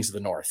for Kings of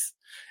the North.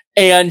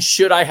 And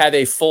should I have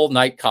a full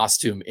night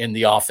costume in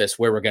the office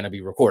where we're going to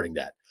be recording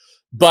that?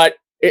 But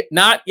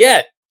not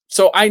yet.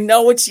 So I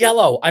know it's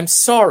yellow. I'm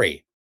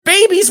sorry.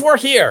 Babies were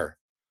here.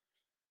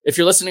 If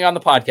you're listening on the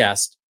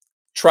podcast,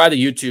 try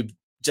the YouTube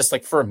just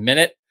like for a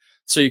minute.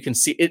 So you can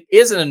see it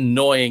is an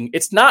annoying.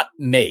 It's not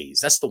maize.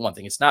 That's the one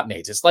thing. It's not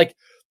maize. It's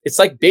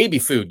like baby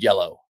food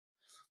yellow.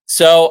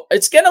 So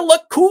it's going to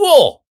look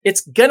cool.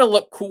 It's going to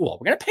look cool.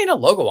 We're going to paint a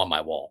logo on my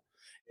wall.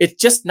 It's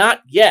just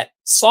not yet.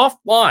 Soft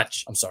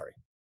launch. I'm sorry.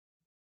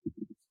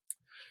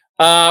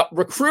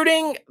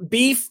 Recruiting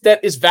beef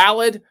that is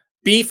valid.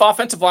 Beef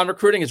offensive line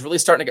recruiting is really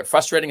starting to get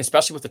frustrating,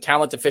 especially with the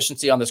talent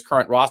deficiency on this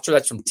current roster.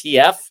 That's from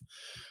TF.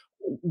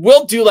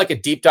 We'll do like a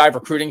deep dive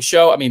recruiting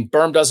show. I mean,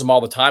 Berm does them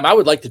all the time. I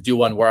would like to do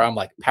one where I'm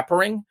like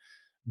peppering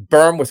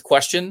Berm with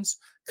questions.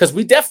 Because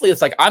we definitely,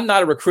 it's like, I'm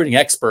not a recruiting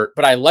expert,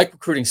 but I like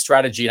recruiting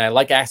strategy and I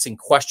like asking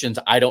questions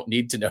I don't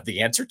need to know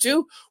the answer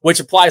to, which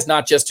applies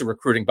not just to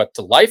recruiting, but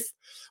to life,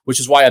 which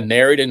is why I'm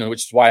married and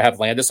which is why I have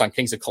Landis on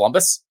Kings of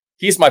Columbus.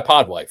 He's my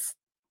pod wife.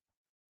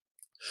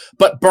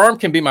 But Berm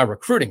can be my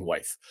recruiting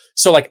wife.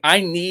 So like, I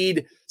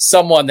need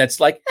someone that's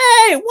like,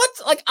 hey,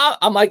 what's like,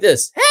 I'm like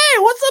this. Hey,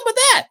 what's up with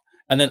that?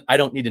 And then I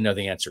don't need to know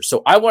the answer.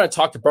 So I want to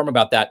talk to Berm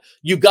about that.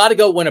 You got to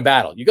go win a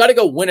battle. You got to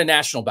go win a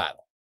national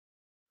battle.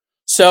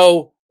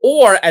 So,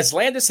 or as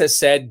Landis has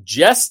said,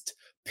 just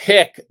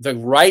pick the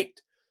right,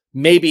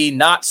 maybe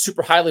not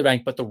super highly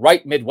ranked, but the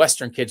right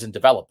Midwestern kids and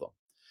develop them.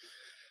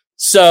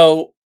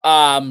 So,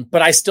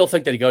 but I still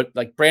think that he go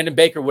like Brandon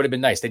Baker would have been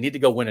nice. They need to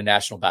go win a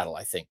national battle.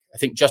 I think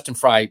Justin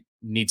Fry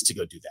needs to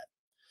go do that.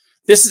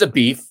 This is a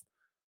beef.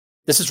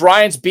 This is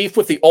Ryan's beef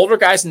with the older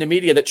guys in the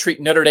media that treat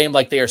Notre Dame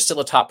like they are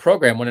still a top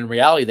program when in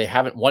reality they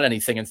haven't won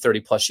anything in 30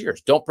 plus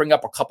years. Don't bring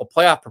up a couple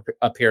playoff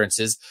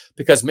appearances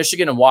because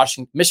Michigan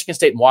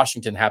State and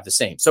Washington have the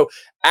same. So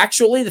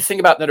actually the thing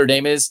about Notre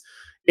Dame is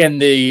in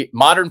the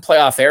modern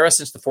playoff era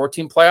since the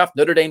 14 playoff,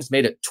 Notre Dame's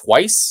made it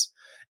twice.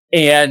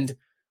 And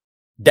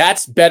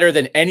that's better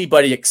than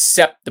anybody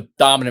except the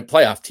dominant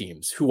playoff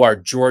teams who are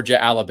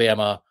Georgia,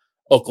 Alabama,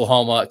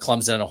 Oklahoma,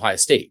 Clemson, and Ohio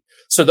State.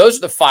 So those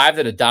are the five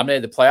that have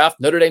dominated the playoff.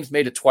 Notre Dame's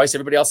made it twice.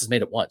 Everybody else has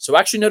made it once. So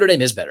actually Notre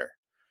Dame is better.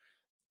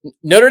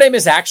 Notre Dame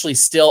is actually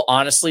still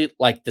honestly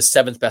like the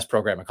seventh best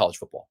program in college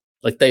football.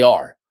 Like they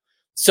are.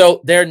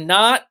 So they're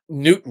not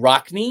Newt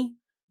Rockne,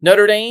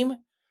 Notre Dame,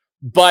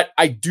 but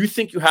I do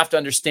think you have to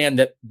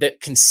understand that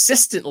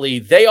consistently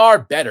they are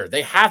better.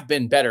 They have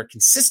been better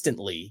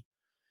consistently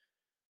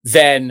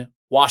than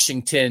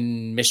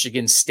Washington,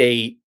 Michigan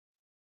State,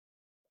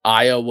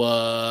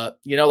 Iowa,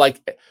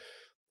 like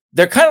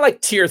they're kind of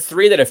like tier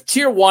 3 that if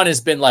tier 1 has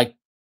been like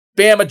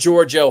Bama,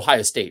 Georgia,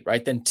 Ohio State,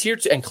 right? Then tier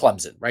 2 and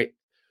Clemson, right?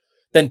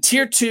 Then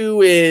tier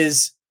 2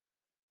 is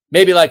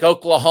maybe like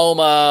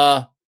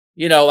Oklahoma,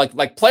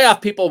 like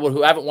playoff people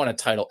who haven't won a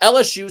title.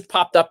 LSU's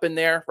popped up in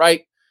there,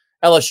 right?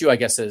 LSU, I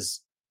guess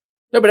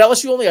but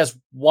LSU only has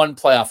one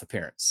playoff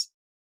appearance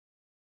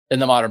in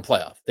the modern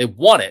playoff. They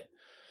won it,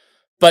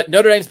 but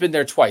Notre Dame's been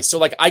there twice. So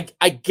like,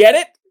 I get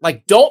it.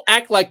 Like, don't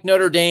act like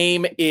Notre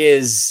Dame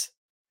is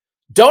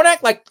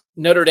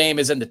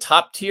in the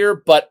top tier,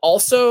 but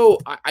also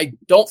I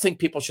don't think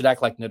people should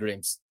act like Notre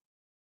Dame's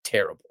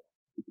terrible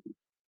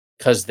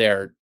because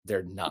they're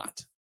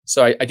not.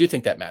 So I do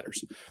think that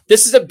matters.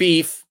 This is a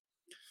beef.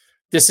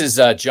 This is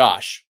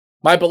Josh.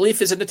 My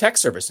belief is in the tech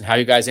service and how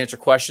you guys answer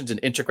questions and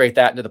integrate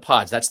that into the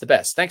pods. That's the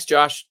best. Thanks,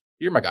 Josh.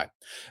 You're my guy.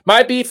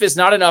 My beef is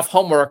not enough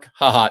homework.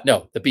 Haha.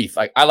 No, the beef.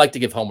 I like to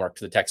give homework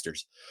to the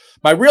texters.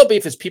 My real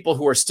beef is people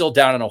who are still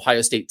down on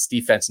Ohio State's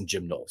defense and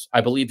Jim Knowles.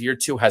 I believe year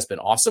 2 has been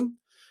awesome.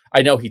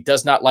 I know he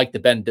does not like the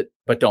bend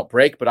but don't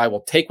break, but I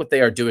will take what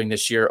they are doing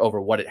this year over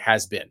what it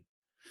has been.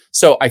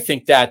 So I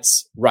think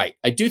that's right.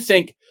 I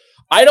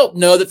don't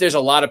know that there's a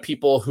lot of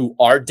people who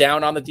are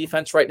down on the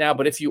defense right now,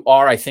 but if you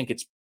are, I think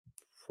it's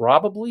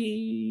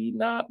probably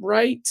not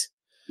right.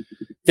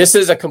 This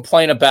is a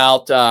complaint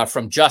about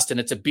from Justin.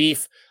 It's a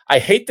beef. I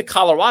hate the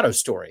Colorado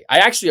story. I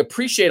actually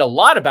appreciate a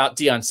lot about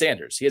Deion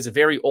Sanders. He has a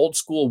very old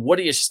school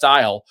Woody-ish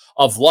style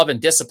of love and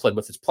discipline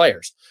with his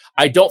players.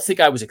 I don't think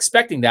I was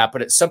expecting that,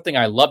 but it's something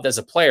I loved as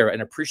a player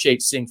and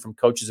appreciate seeing from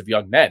coaches of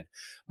young men.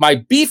 My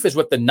beef is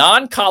with the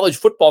non-college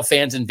football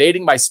fans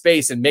invading my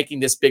space and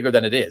making this bigger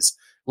than it is.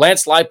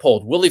 Lance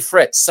Leipold, Willie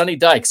Fritz, Sonny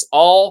Dykes,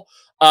 all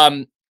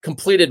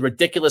completed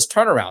ridiculous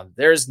turnaround.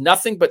 There is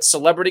nothing but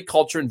celebrity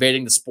culture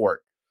invading the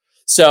sport.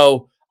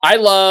 So I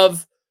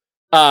love,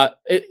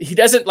 he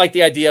doesn't like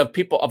the idea of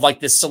people of like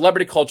this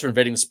celebrity culture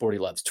invading the sport he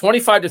loves.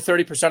 25 to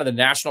 30% of the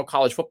national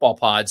college football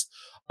pods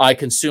I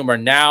consume are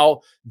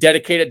now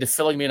dedicated to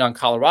filling me in on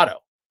Colorado.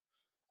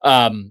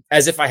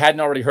 As if I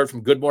hadn't already heard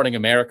from Good Morning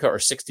America or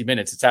 60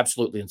 Minutes. It's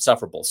absolutely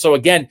insufferable. So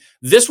again,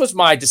 this was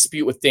my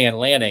dispute with Dan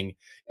Lanning.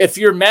 If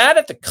you're mad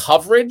at the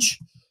coverage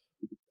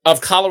of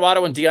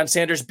Colorado and Deion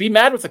Sanders, be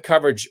mad with the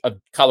coverage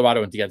of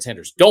Colorado and Deion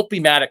Sanders. Don't be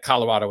mad at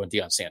Colorado and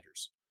Deion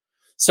Sanders.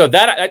 So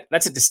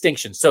that's a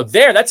distinction. So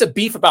that's a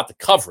beef about the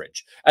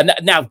coverage. And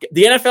now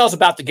the NFL is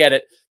about to get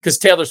it because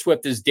Taylor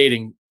Swift is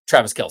dating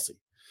Travis Kelce.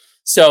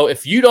 So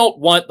if you don't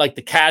want like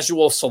the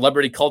casual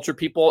celebrity culture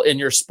people in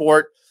your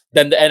sport,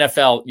 then the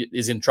NFL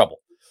is in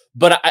trouble.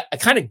 But I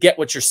kind of get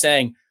what you're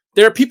saying.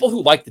 There are people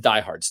who like the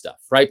diehard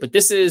stuff, right? But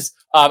this is,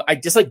 I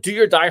just like do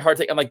your diehard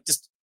thing. I'm like,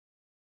 just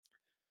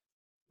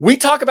We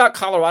talk about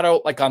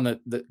Colorado like on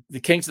the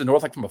Kings of the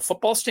North, like from a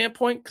football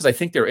standpoint, because I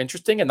think they're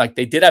interesting. And like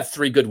they did have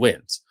 3 good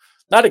wins,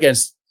 not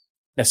against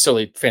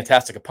necessarily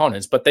fantastic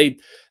opponents, but they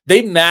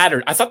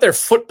mattered. I thought their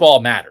football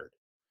mattered.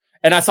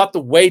 And I thought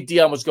the way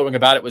Deion was going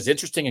about it was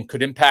interesting and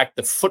could impact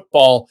the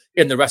football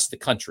in the rest of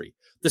the country.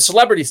 The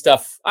celebrity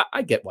stuff,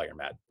 I get why you're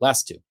mad.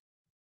 Last 2.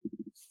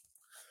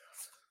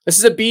 This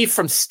is a beef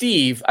from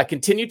Steve. I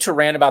continue to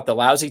rant about the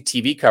lousy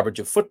TV coverage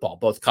of football,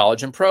 both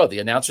college and pro. The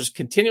announcers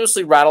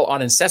continuously rattle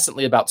on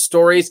incessantly about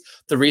stories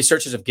the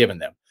researchers have given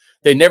them.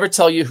 They never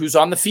tell you who's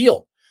on the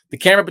field. The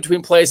camera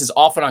between plays is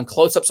often on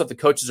close-ups of the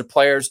coaches or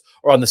players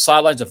or on the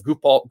sidelines of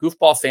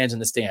goofball fans in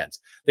the stands.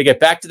 They get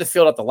back to the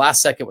field at the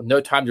last second with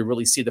no time to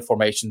really see the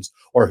formations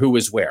or who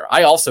is where.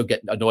 I also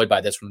get annoyed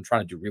by this when I'm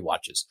trying to do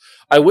rewatches.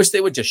 I wish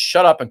they would just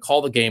shut up and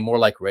call the game more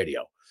like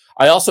radio.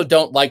 I also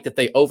don't like that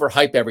they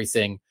overhype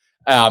everything.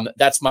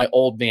 That's my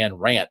old man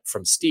rant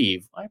from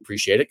Steve. I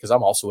appreciate it because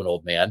I'm also an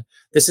old man.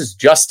 This is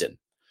Justin.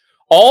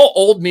 All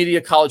old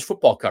media college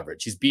football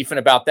coverage. He's beefing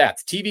about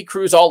that. The TV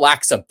crews all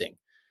lack something.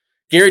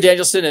 Gary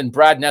Danielson and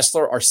Brad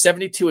Nessler are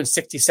 72 and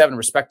 67,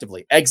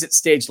 respectively. Exit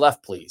stage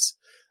left, please.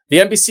 The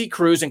NBC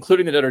crews,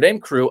 including the Notre Dame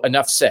crew,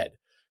 enough said.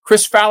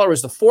 Chris Fowler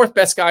is the 4th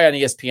best guy on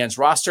ESPN's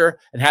roster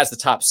and has the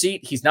top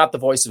seat. He's not the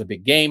voice of a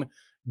big game.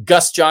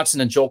 Gus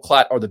Johnson and Joel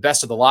Klatt are the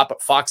best of the lot,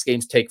 but Fox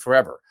games take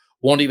forever.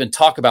 Won't even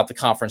talk about the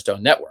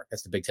conference-owned network.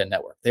 That's the Big Ten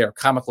network. They are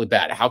comically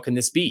bad. How can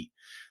this be?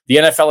 The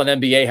NFL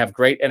and NBA have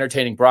great,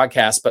 entertaining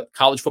broadcasts, but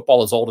college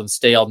football is old and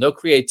stale. No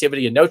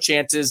creativity and no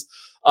chances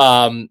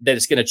that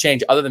it's going to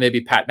change other than maybe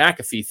Pat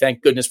McAfee.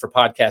 Thank goodness for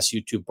podcasts,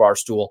 YouTube,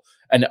 Barstool,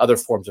 and other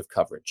forms of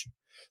coverage.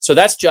 So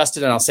that's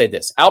Justin, and I'll say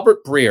this.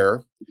 Albert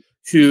Breer,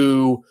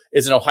 who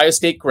is an Ohio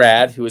State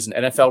grad, who is an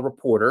NFL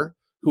reporter,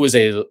 who is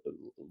a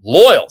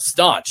loyal,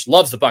 staunch,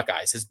 loves the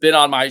Buckeyes, has been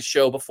on my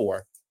show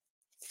before,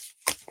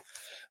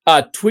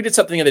 tweeted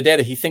something the other day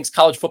that he thinks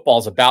college football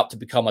is about to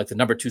become like the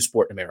number 2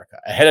 sport in America,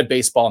 ahead of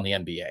baseball and the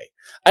NBA.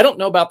 I don't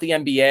know about the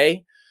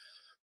NBA,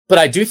 but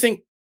I do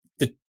think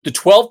the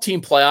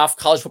 12-team playoff,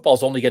 college football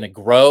is only going to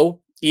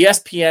grow.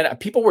 ESPN,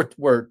 people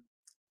were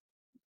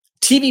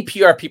TV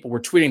PR people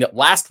were tweeting that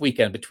last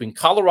weekend between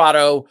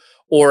Colorado,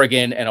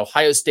 Oregon, and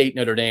Ohio State,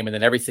 Notre Dame, and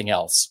then everything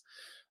else.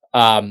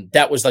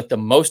 That was like the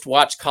most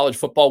watched college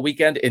football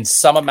weekend in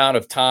some amount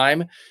of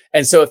time.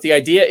 And so if the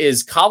idea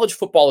is college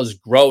football is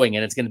growing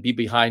and it's going to be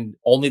behind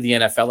only the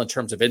NFL in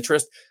terms of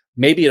interest,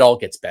 maybe it all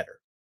gets better.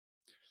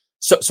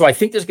 So I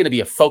think there's going to be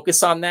a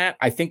focus on that.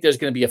 I think there's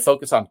going to be a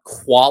focus on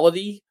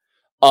quality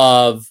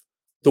of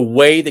the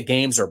way the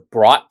games are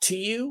brought to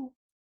you.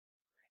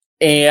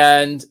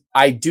 And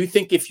I do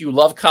think if you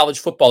love college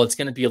football, it's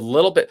going to be a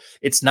little bit,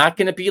 it's not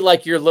going to be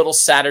like your little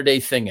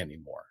Saturday thing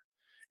anymore.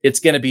 It's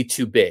going to be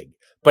too big.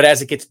 But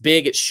as it gets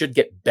big, it should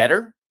get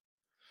better.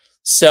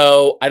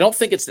 So I don't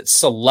think it's that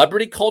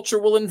celebrity culture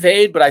will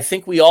invade, but I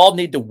think we all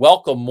need to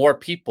welcome more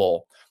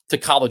people to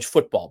college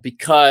football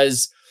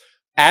because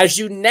as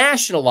you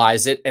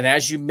nationalize it and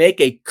as you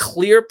make a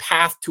clear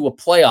path to a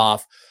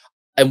playoff,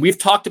 and we've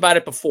talked about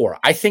it before,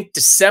 I think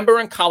December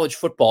in college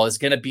football is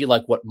going to be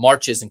like what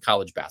March is in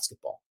college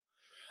basketball.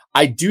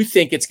 I do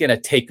think it's going to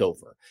take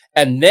over.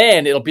 And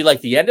then it'll be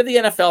like the end of the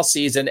NFL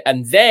season,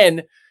 and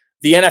then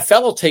the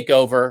NFL will take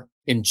over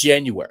in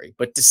January.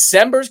 But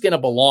December is going to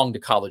belong to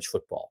college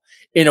football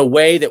in a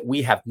way that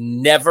we have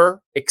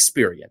never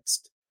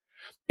experienced.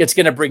 It's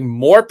going to bring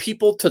more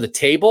people to the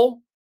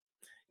table.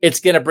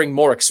 It's going to bring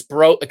more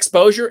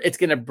exposure. It's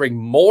going to bring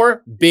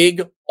more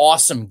big,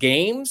 awesome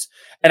games.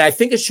 And I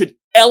think it should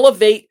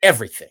elevate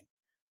everything.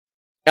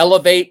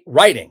 Elevate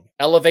writing,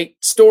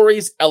 elevate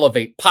stories,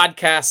 elevate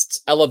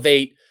podcasts,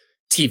 elevate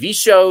TV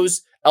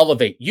shows,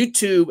 elevate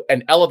YouTube,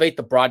 and elevate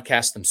the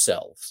broadcasts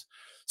themselves.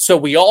 So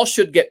we all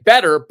should get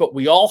better, but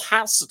we all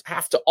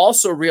have to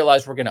also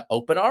realize we're going to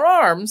open our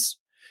arms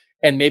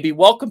and maybe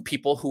welcome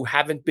people who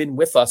haven't been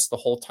with us the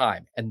whole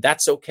time. And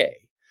that's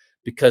okay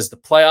because the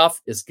playoff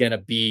is going to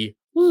be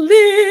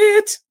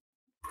lit.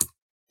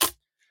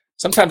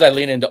 Sometimes I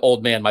lean into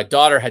old man. My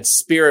daughter had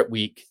Spirit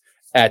Week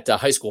at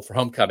high school for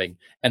homecoming,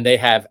 and they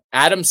have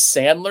Adam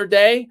Sandler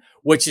Day,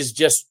 which is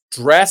just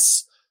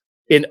dress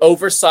in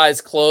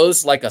oversized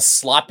clothes like a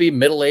sloppy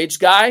middle-aged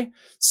guy.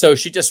 So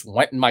she just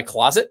went in my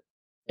closet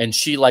and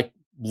she like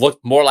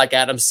looked more like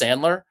Adam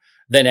Sandler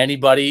than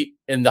anybody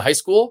in the high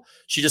school.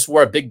 She just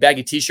wore a big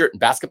baggy t-shirt and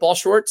basketball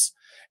shorts.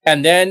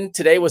 And then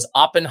today was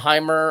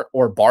Oppenheimer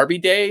or Barbie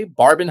Day,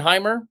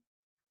 Barbenheimer.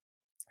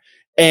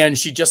 And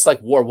she just like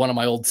wore one of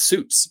my old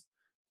suits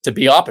to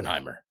be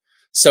Oppenheimer.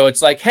 So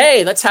it's like,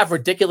 hey, let's have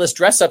ridiculous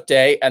dress up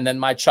day. And then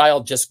my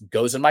child just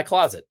goes in my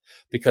closet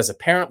because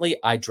apparently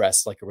I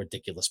dress like a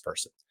ridiculous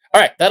person.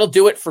 All right, that'll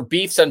do it for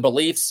Beefs and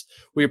Beliefs.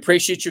 We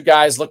appreciate you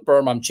guys. Look,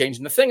 Berm, I'm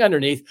changing the thing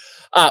underneath.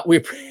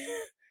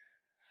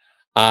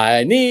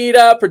 I need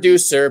a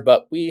producer,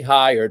 but we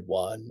hired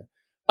one.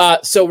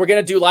 So we're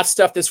going to do lots of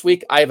stuff this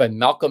week. I have a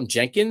Malcolm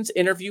Jenkins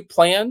interview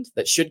planned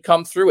that should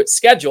come through. It's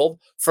scheduled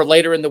for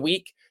later in the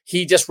week.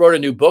 He just wrote a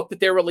new book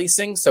that they're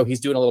releasing, so he's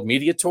doing a little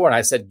media tour. And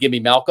I said, give me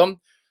Malcolm,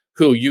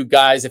 who you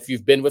guys, if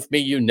you've been with me,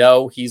 you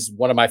know he's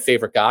one of my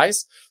favorite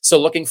guys.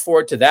 So looking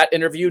forward to that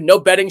interview. No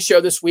betting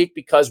show this week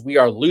because we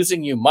are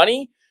losing you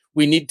money.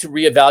 We need to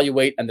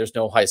reevaluate, and there's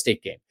no Ohio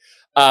State game.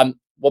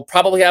 We'll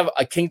probably have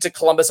a Kings of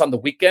Columbus on the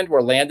weekend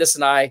where Landis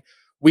and I,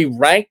 we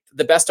ranked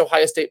the best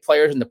Ohio State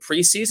players in the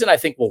preseason. I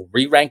think we'll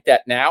re-rank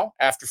that now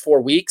after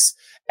 4 weeks.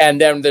 And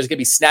then there's going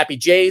to be Snappy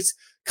Jays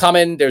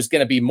coming. There's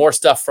going to be more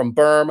stuff from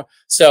Berm.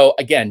 So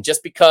again,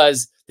 just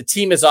because the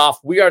team is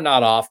off, we are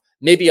not off.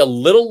 Maybe a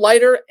little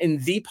lighter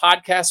in the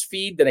podcast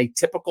feed than a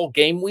typical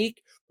game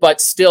week, but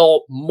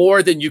still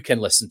more than you can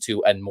listen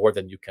to and more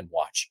than you can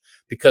watch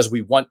because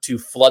we want to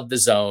flood the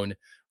zone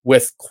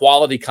with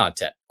quality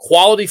content.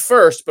 Quality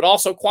first, but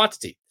also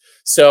quantity.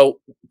 So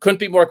couldn't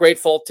be more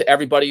grateful to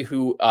everybody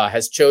who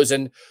has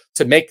chosen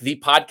to make the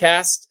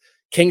podcast,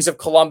 Kings of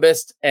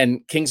Columbus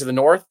and Kings of the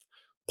North,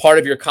 part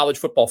of your college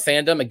football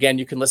fandom. Again,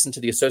 you can listen to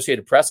the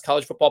Associated Press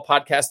College Football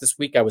Podcast this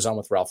week. I was on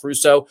with Ralph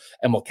Russo,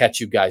 and we'll catch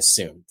you guys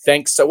soon.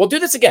 Thanks. So we'll do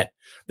this again.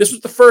 This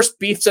was the first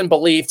Beefs and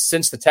Beliefs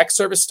since the tech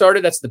service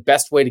started. That's the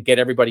best way to get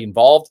everybody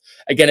involved.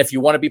 Again, if you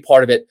want to be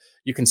part of it,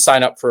 you can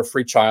sign up for a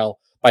free trial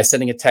by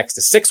sending a text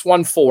to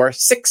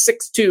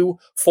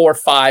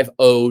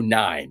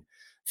 614-662-4509.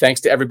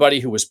 Thanks to everybody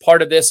who was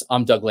part of this.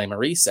 I'm Doug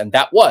Lesmerises, and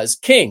that was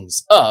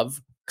Kings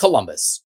of Columbus.